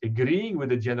and is agreeing with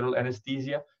the general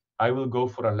anesthesia, I will go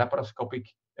for a laparoscopic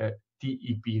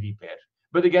TEP repair.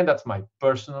 But again, that's my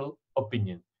personal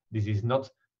opinion. This is not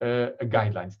a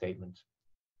guideline statement.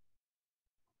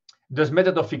 Does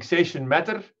method of fixation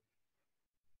matter?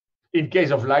 In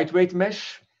case of lightweight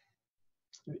mesh,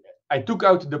 I took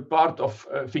out the part of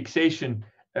fixation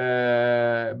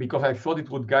because I thought it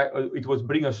would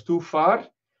bring us too far.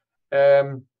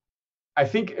 I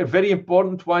think a very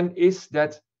important one is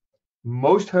that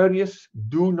most hernias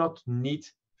do not need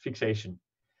fixation.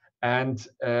 And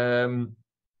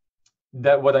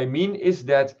that what I mean is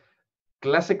that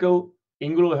classical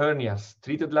inguinal hernias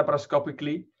treated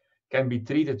laparoscopically can be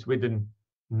treated with a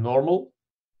normal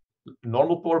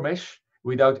pore mesh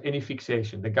without any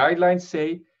fixation. The guidelines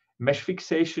say mesh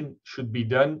fixation should be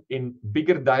done in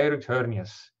bigger direct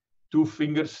hernias, 2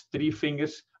 fingers, 3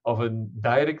 fingers of a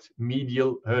direct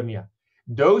medial hernia.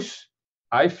 Those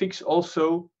I fix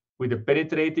also with a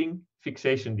penetrating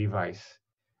fixation device,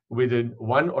 with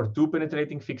 1 or 2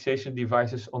 penetrating fixation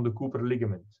devices on the Cooper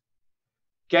ligament.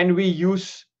 Can we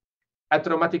use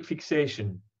atraumatic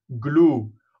fixation,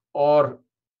 glue, or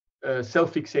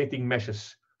self-fixating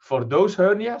meshes for those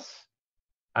hernias?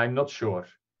 I'm not sure.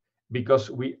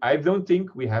 because I don't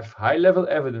think we have high-level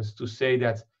evidence to say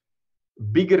that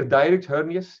bigger direct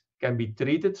hernias can be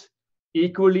treated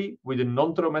equally with a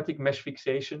non-traumatic mesh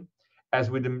fixation as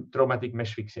with a traumatic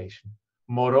mesh fixation.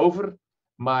 Moreover,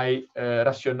 my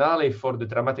rationale for the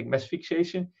traumatic mesh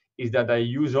fixation is that I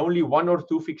use only 1 or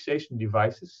 2 fixation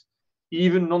devices,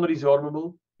 even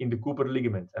non-resorbable, in the Cooper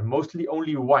ligament, and mostly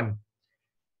only 1.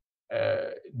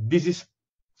 This is,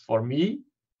 for me,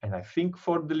 and I think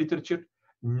for the literature,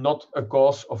 not a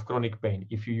cause of chronic pain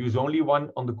if you use only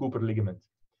 1 on the Cooper ligament.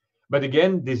 But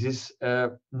again, this is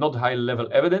not high-level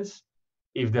evidence.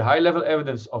 If the high-level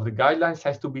evidence of the guidelines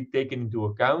has to be taken into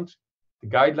account, the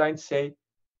guidelines say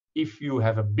if you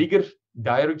have a bigger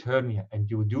direct hernia and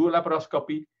you do a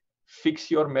laparoscopy, fix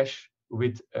your mesh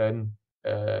with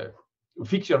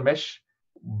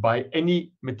by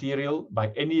any material,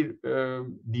 by any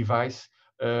device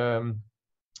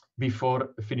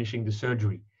before finishing the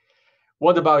surgery.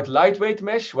 What about lightweight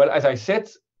mesh? Well, as I said,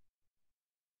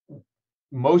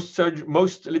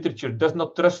 most literature does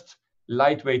not trust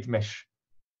lightweight mesh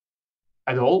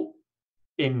at all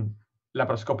in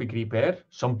laparoscopic repair.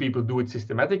 Some people do it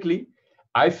systematically.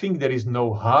 I think there is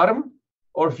no harm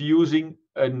of using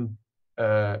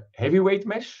a heavyweight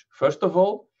mesh, first of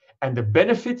all, and the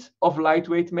benefit of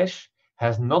lightweight mesh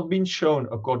has not been shown,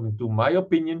 according to my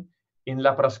opinion, in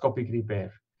laparoscopic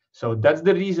repair. So that's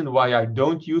the reason why I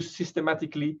don't use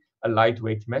systematically a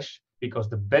lightweight mesh, because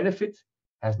the benefit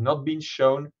has not been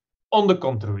shown, on the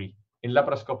contrary, in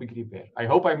laparoscopic repair. I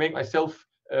hope I make myself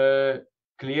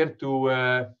clear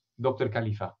to Dr.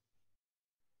 Khalifa.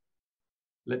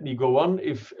 Let me go on.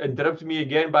 Interrupt me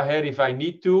again, Baher, if I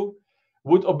need to.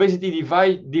 Would obesity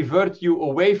divert you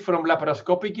away from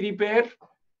laparoscopic repair?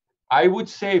 I would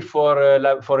say for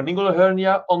an inguinal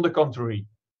hernia, on the contrary,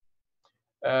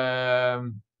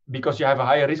 because you have a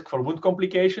higher risk for wound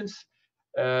complications.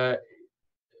 And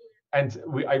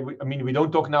I mean, we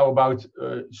don't talk now about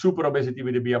super obesity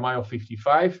with a BMI of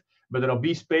 55, but an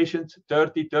obese patient,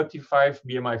 30, 35,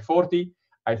 BMI 40,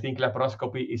 I think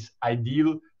laparoscopy is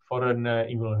ideal for an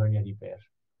inguinal hernia repair.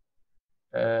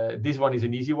 This one is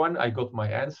an easy one. I got my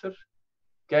answer.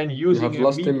 We have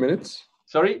lost 10 minutes.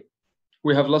 Sorry?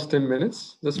 We have lost 10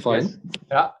 minutes. That's fine. Yes.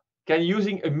 Yeah. Can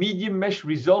using a medium mesh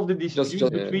resolve the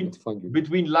dispute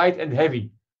between light and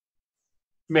heavy?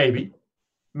 Maybe.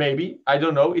 Maybe. I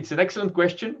don't know. It's an excellent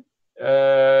question.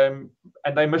 And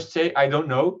I must say, I don't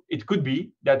know. It could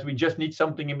be that we just need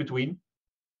something in between.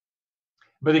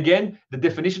 But again, the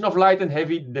definition of light and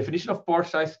heavy, the definition of pore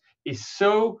size is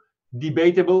so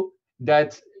debatable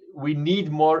that we need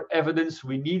more evidence,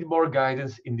 we need more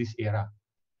guidance in this era.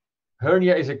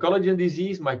 Hernia is a collagen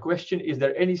disease. My question, is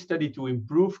there any study to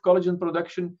improve collagen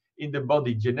production in the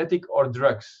body, genetic or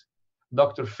drugs?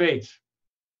 Dr. Fate.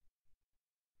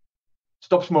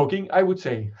 Stop smoking, I would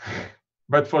say.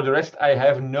 But for the rest, I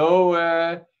have no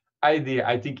idea.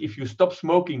 I think if you stop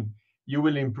smoking, you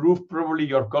will improve probably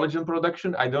your collagen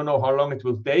production. I don't know how long it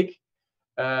will take.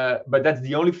 But that's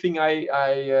the only thing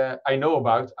I know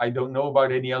about. I don't know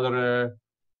about any other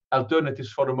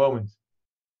alternatives for the moment.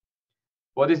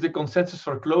 What is the consensus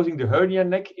for closing the hernia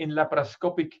neck in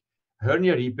laparoscopic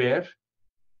hernia repair?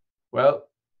 Well,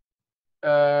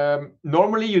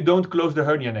 normally you don't close the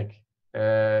hernia neck,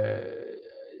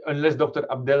 unless Dr.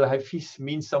 Abdel Hafiz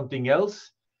means something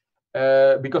else.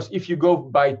 Because if you go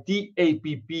by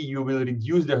TAPP, you will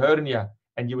reduce the hernia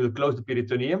and you will close the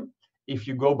peritoneum. If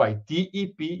you go by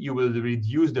TEP, you will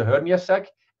reduce the hernia sac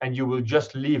and you will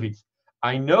just leave it.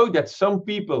 I know that some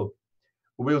people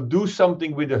will do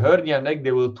something with the hernia neck.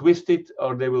 They will twist it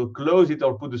or they will close it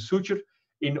or put a suture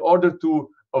in order to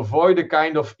avoid a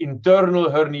kind of internal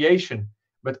herniation.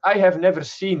 But I have never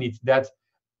seen it that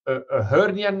a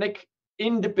hernia neck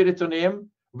in the peritoneum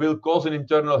will cause an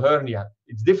internal hernia.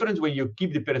 It's different when you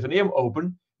keep the peritoneum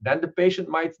open, then the patient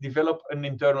might develop an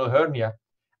internal hernia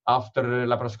after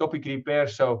laparoscopic repair.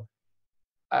 So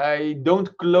I don't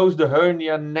close the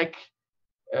hernia neck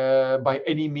by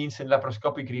any means in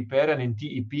laparoscopic repair, and in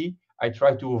TEP, I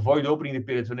try to avoid opening the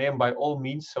peritoneum by all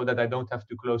means so that I don't have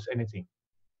to close anything.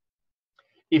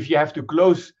 If you have to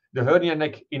close the hernia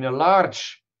neck in a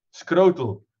large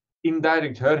scrotal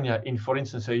indirect hernia in, for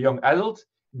instance, a young adult,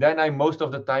 then I most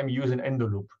of the time use an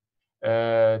endoloop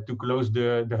to close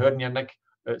the hernia neck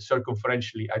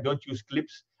circumferentially. I don't use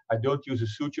clips, I don't use a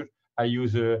suture, I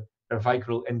use a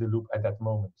vicryl endoloop at that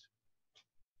moment.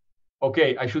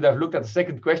 Okay, I should have looked at the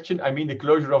second question. I mean the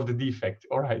closure of the defect.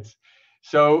 All right.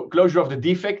 So closure of the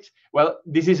defect. Well,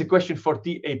 this is a question for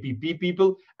TAPP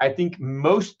people. I think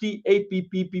most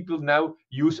TAPP people now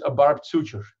use a barbed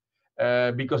suture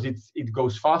because it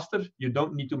goes faster. You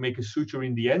don't need to make a suture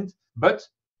in the end. But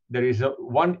there is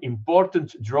one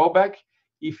important drawback.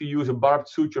 If you use a barbed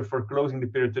suture for closing the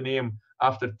peritoneum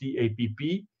after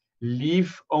TAPP,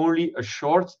 leave only a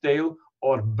short tail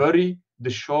or bury the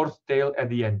short tail at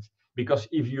the end. Because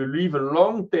if you leave a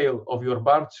long tail of your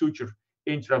barbed suture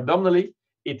intra-abdominally,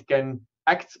 it can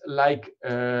act like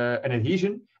an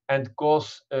adhesion and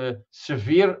cause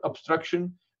severe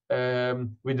obstruction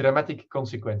with dramatic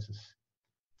consequences.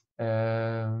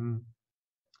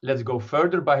 Let's go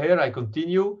further. By here, I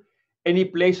continue. Any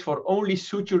place for only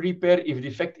suture repair if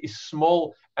defect is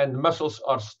small and muscles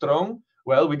are strong?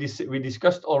 Well, we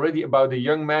discussed already about the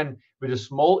young man with a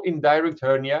small indirect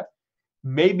hernia.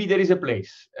 Maybe there is a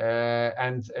place,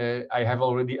 and I have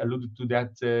already alluded to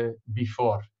that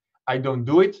before. I don't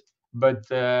do it,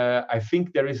 but I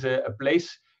think there is a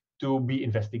place to be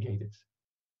investigated.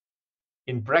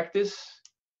 In practice,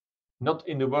 not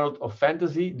in the world of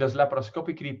fantasy, does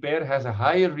laparoscopic repair has a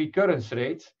higher recurrence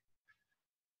rate?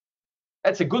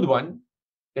 That's a good one.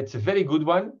 That's a very good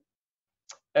one.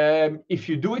 If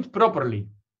you do it properly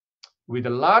with a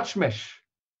large mesh,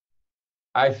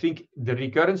 I think the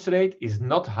recurrence rate is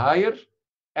not higher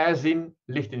as in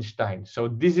Liechtenstein. So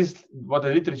this is what the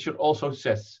literature also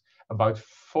says. About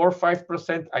 4 or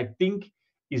 5%, I think,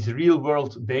 is real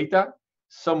world data.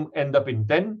 Some end up in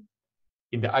 10.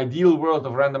 In the ideal world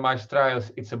of randomized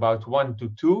trials, it's about 1 to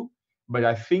 2. But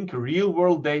I think real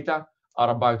world data are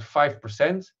about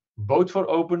 5%, both for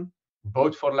open,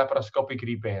 both for laparoscopic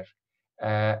repair.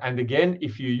 And again,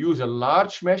 if you use a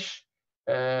large mesh,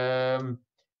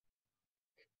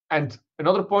 and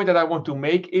another point that I want to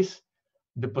make is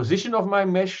the position of my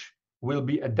mesh will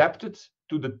be adapted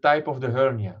to the type of the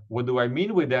hernia. What do I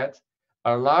mean with that?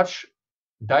 A large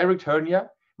direct hernia,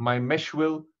 my mesh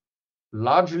will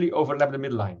largely overlap the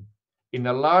midline. In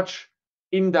a large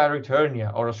indirect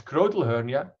hernia or a scrotal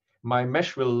hernia, my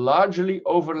mesh will largely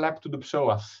overlap to the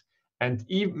psoas. And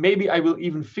maybe I will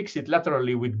even fix it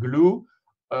laterally with glue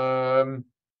to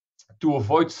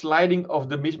avoid sliding of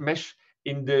the mesh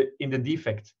in the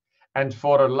defect. And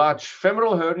for a large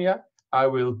femoral hernia, I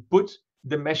will put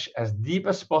the mesh as deep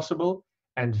as possible.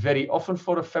 And very often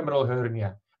for a femoral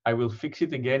hernia, I will fix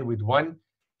it again with one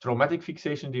traumatic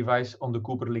fixation device on the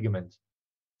Cooper ligament.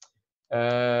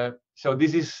 So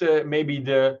this is maybe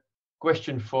the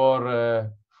question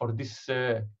for this.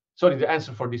 Sorry, the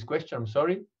answer for this question. I'm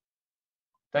sorry.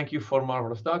 Thank you for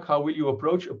marvelous talk. How will you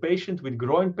approach a patient with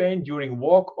groin pain during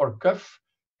walk or cuff?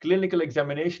 Clinical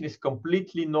examination is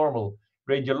completely normal.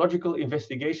 Radiological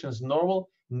investigations normal.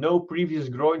 No previous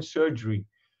groin surgery.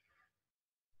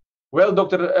 Well,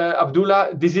 Dr.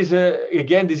 Abdullah, this is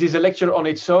a lecture on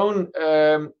its own.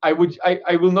 I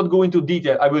will not go into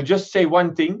detail. I will just say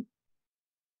one thing.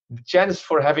 The chance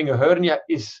for having a hernia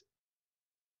is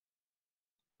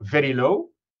very low.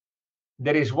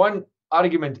 There is one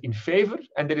argument in favor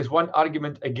and there is one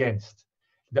argument against.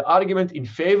 The argument in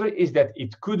favor is that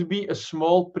it could be a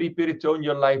small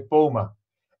preperitoneal lipoma,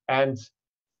 and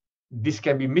this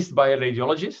can be missed by a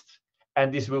radiologist,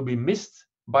 and this will be missed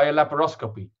by a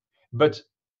laparoscopy. But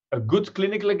a good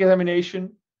clinical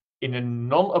examination in a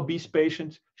non-obese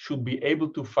patient should be able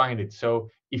to find it. So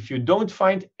if you don't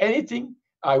find anything,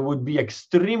 I would be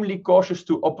extremely cautious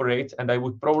to operate, and I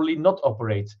would probably not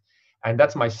operate. And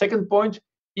that's my second point,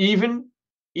 even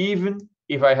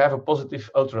if I have a positive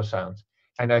ultrasound.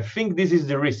 And I think this is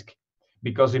the risk,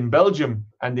 because in Belgium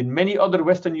and in many other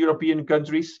Western European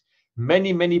countries,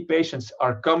 many patients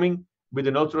are coming with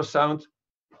an ultrasound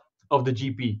of the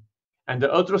GP. And the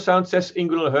ultrasound says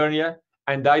inguinal hernia,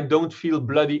 and I don't feel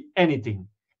bloody anything.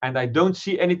 And I don't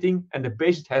see anything, and the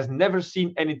patient has never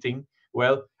seen anything.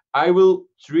 Well, I will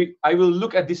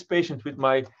look at this patient with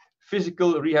my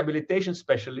physical rehabilitation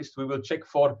specialist. We will check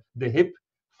for the hip,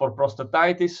 for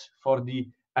prostatitis, for the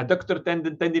adductor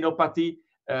tendinopathy,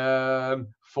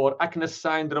 for Acnes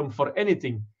syndrome, for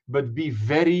anything. But be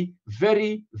very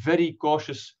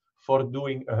cautious for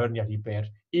doing a hernia repair,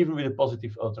 even with a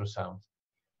positive ultrasound.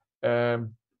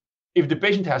 If the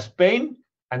patient has pain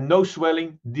and no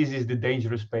swelling, this is the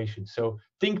dangerous patient. So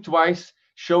think twice,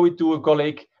 show it to a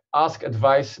colleague, ask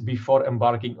advice before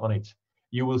embarking on it.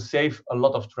 You will save a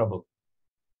lot of trouble.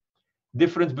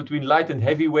 Difference between light and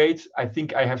heavy weight, I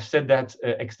think I have said that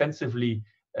extensively,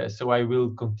 so I will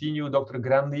continue, Dr.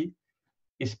 Grandi.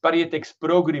 Is Pariatex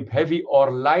ProGrip heavy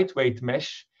or lightweight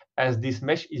mesh, as this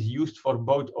mesh is used for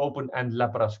both open and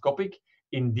laparoscopic?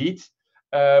 Indeed.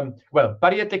 Well,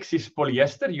 Pariatex is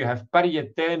polyester. You have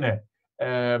Parietene,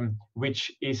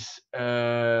 which is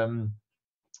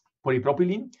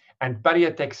polypropylene, and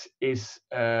Pariatex is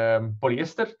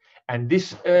polyester. And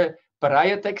this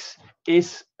Pariatex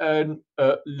is a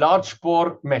large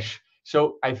pore mesh. So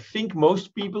I think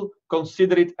most people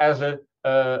consider it as a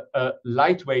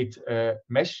lightweight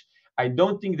mesh. I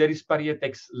don't think there is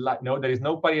Pariatex light. No, there is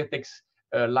no Pariatex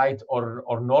light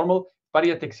or normal.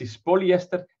 Pariatex is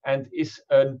polyester and is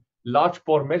a large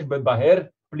pore mesh. But Baher,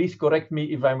 please correct me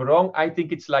if I'm wrong. I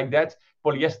think it's like that,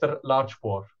 polyester large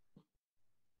pore.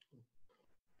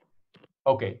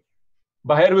 Okay.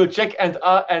 Baher will check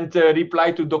and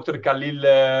reply to Dr. Khalil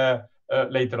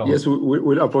later on. Yes,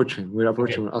 we'll approach him. We'll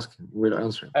approach him and ask him. We'll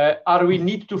answer him. Are we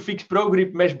need to fix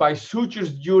pro-grip mesh by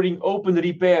sutures during open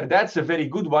repair? That's a very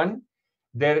good one.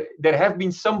 There have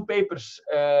been some papers,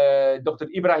 Dr.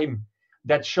 Ibrahim,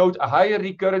 that showed a higher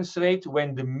recurrence rate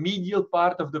when the medial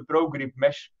part of the pro-grip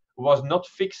mesh was not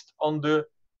fixed on the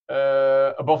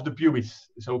above the pubis,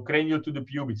 so cranial to the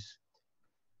pubis.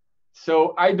 So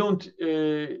I don't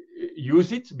use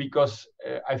it because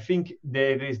I think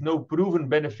there is no proven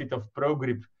benefit of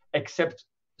pro-grip except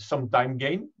some time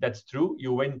gain. That's true.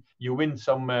 You win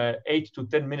some 8 to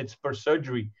 10 minutes per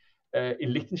surgery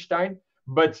in Liechtenstein,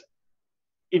 but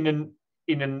in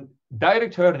a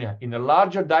direct hernia, in a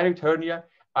larger direct hernia,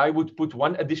 I would put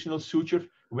one additional suture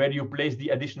where you place the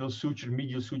additional suture,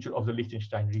 medial suture of the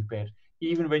Liechtenstein repair,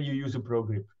 even when you use a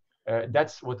pro-grip.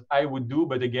 That's what I would do,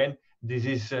 but again, this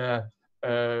is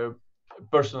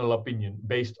personal opinion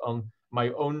based on my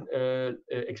own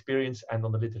experience and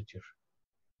on the literature.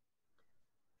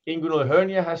 Inguinal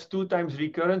hernia has 2 times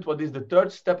recurrent. What is the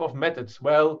third step of methods?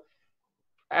 Well,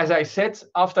 as I said,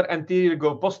 after anterior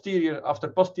go posterior, after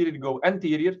posterior go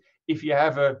anterior. If you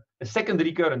have a second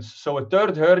recurrence, so a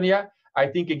third hernia, I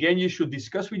think again you should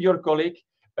discuss with your colleague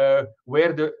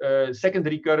where the second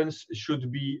recurrence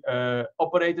should be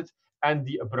operated and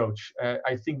the approach.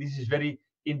 I think this is very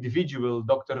individual,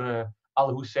 Dr.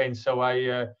 Al-Hussein, so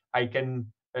I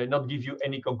can not give you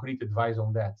any concrete advice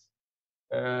on that.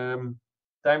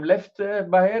 Time left,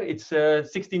 Baher, it's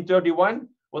 16:31.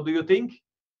 What do you think?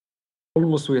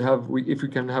 Almost if we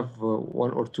can have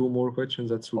 1 or 2 more questions,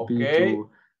 that would be to,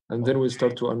 and then we'll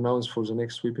start to announce for the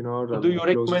next webinar. So do you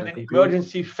recommend an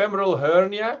emergency femoral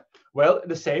hernia? Well,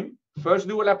 the same. First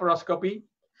do a laparoscopy,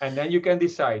 and then you can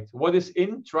decide what is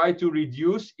in. Try to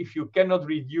reduce. If you cannot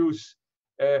reduce,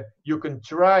 you can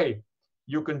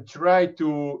try to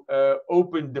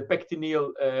open the pectineal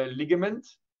ligament.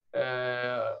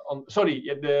 The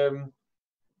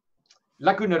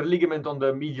lacunar ligament on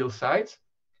the medial side,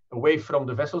 away from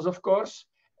the vessels, of course.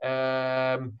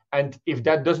 And if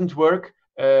that doesn't work,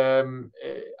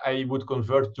 I would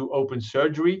convert to open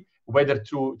surgery, whether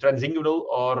through transinguinal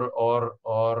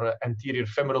or anterior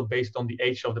femoral based on the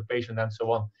age of the patient and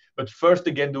so on. But first,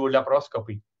 again, do a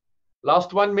laparoscopy. Last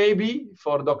one, maybe,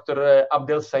 for Dr.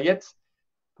 Abdel Sayed.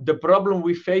 The problem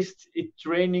we faced in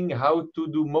training how to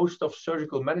do most of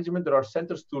surgical management, there are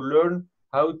centers to learn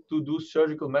how to do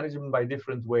surgical management by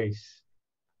different ways.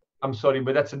 I'm sorry,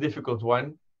 but that's a difficult one.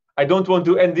 I don't want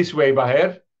to end this way, Baher.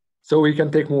 So we can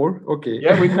take more? Okay.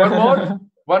 Yeah, with one more.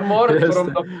 One more Yes.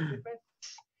 from Dr.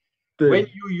 When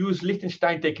you use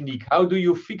Liechtenstein technique, how do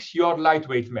you fix your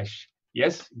lightweight mesh?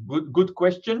 Yes, good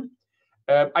question.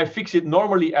 I fix it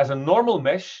normally as a normal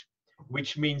mesh,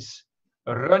 which means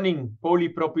running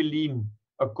polypropylene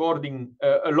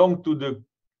along to the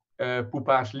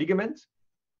Poupard's ligament.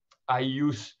 I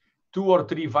use 2 or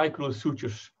 3 vicular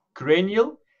sutures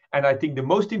cranial. And I think the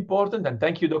most important, and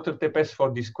thank you, Dr. Tepes, for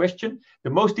this question, the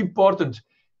most important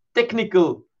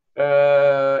technical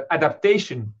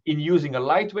adaptation in using a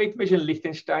lightweight mesh in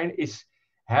Liechtenstein is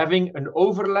having an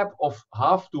overlap of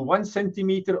 0.5 to 1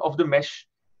 centimeter of the mesh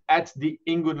at the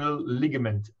inguinal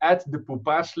ligament, at the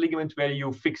Poupard's ligament where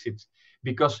you fix it.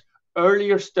 Because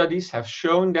earlier studies have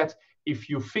shown that if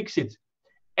you fix it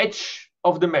edge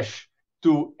of the mesh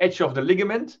to edge of the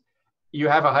ligament, you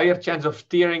have a higher chance of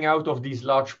tearing out of these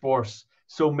large pores.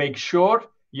 So make sure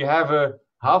you have a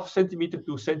 0.5 centimeter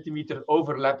to centimeter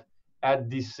overlap at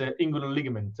this inguinal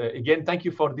ligament. Again, thank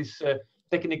you for this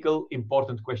technical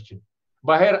important question.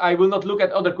 Baher, I will not look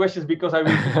at other questions because I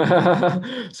will.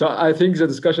 So I think the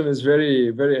discussion is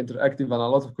very, very interactive and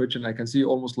a lot of questions. I can see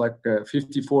almost like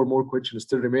 54 more questions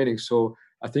still remaining. So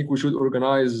I think we should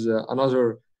organize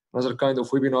another kind of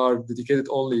webinar dedicated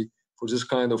only for this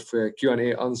kind of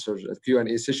Q&A answers,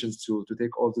 Q&A sessions to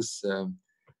take all these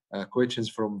questions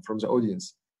from the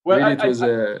audience. Well, really, it was.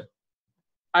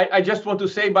 I just want to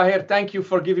say, Baher, thank you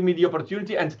for giving me the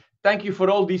opportunity, and thank you for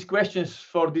all these questions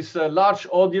for this large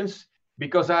audience,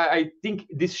 because I think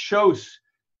this shows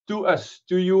to us,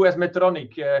 to you as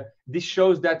Medtronic, this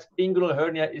shows that inguinal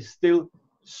hernia is still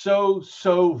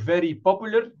so very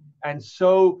popular and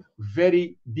so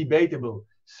very debatable.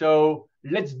 So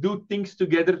let's do things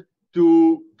together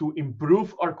to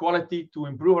improve our quality, to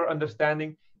improve our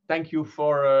understanding. Thank you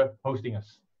for hosting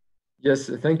us. Yes,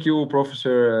 thank you,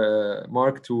 Professor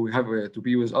Marc, to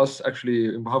be with us.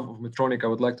 Actually, on behalf of Medtronic, I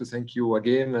would like to thank you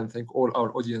again and thank all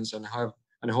our audience, and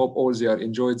I hope all they are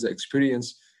enjoyed the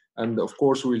experience. And of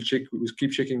course, we'll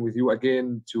keep checking with you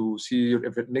again to see your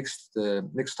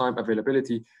next time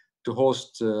availability to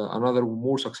host another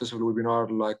more successful webinar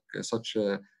like such.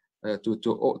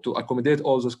 To accommodate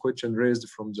all those questions raised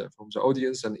from the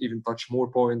audience and even touch more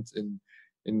points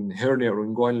in hernia or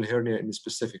inguinal hernia in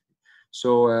specific.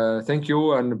 So thank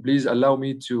you, and please allow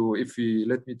me to, if you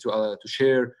let me to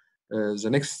share the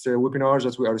next webinars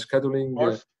that we are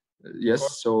scheduling.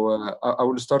 Yes, so I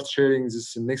will start sharing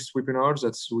this next webinars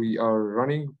that we are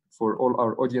running for all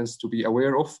our audience to be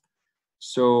aware of.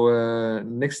 So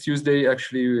next Tuesday,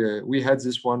 actually, we had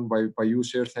this one by you,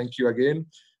 sir. Thank you again.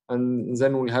 And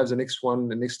then we'll have the next one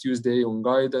the next Tuesday on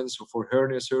guidance for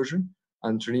hernia surgeon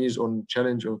and trainees on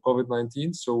challenge on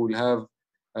COVID-19. So we'll have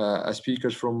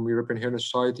speakers from European Hernia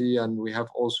Society, and we have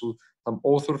also some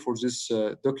author for this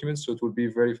document. So it will be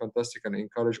very fantastic, and I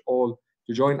encourage all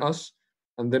to join us.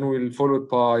 And then we'll follow it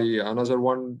by another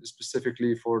one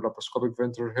specifically for laparoscopic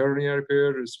ventral hernia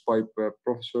repair. It's by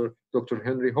Professor Dr.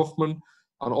 Henry Hoffman.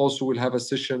 And also we'll have a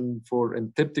session for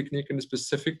TIP technique in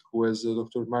specific with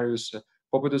Dr. Marius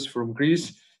Popidis from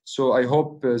Greece. So I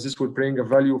hope this will bring a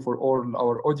value for all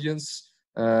our audience.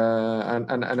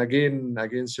 And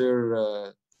again,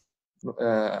 sir,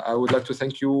 I would like to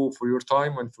thank you for your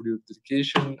time and for your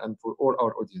dedication and for all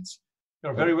our audience.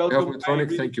 You're very welcome.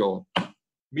 Medtronic, thank you all.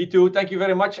 Me too. Thank you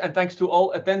very much. And thanks to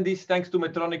all attendees. Thanks to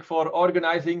Medtronic for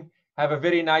organizing. Have a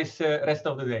very nice rest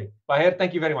of the day. Baher,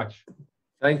 thank you very much.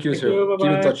 Thank you, sir. Keep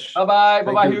in touch. Bye-bye.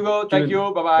 Bye-bye, Hugo. Thank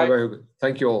you. Bye-bye. Bye-bye, Hugo.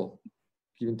 Thank you all.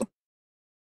 Keep in touch.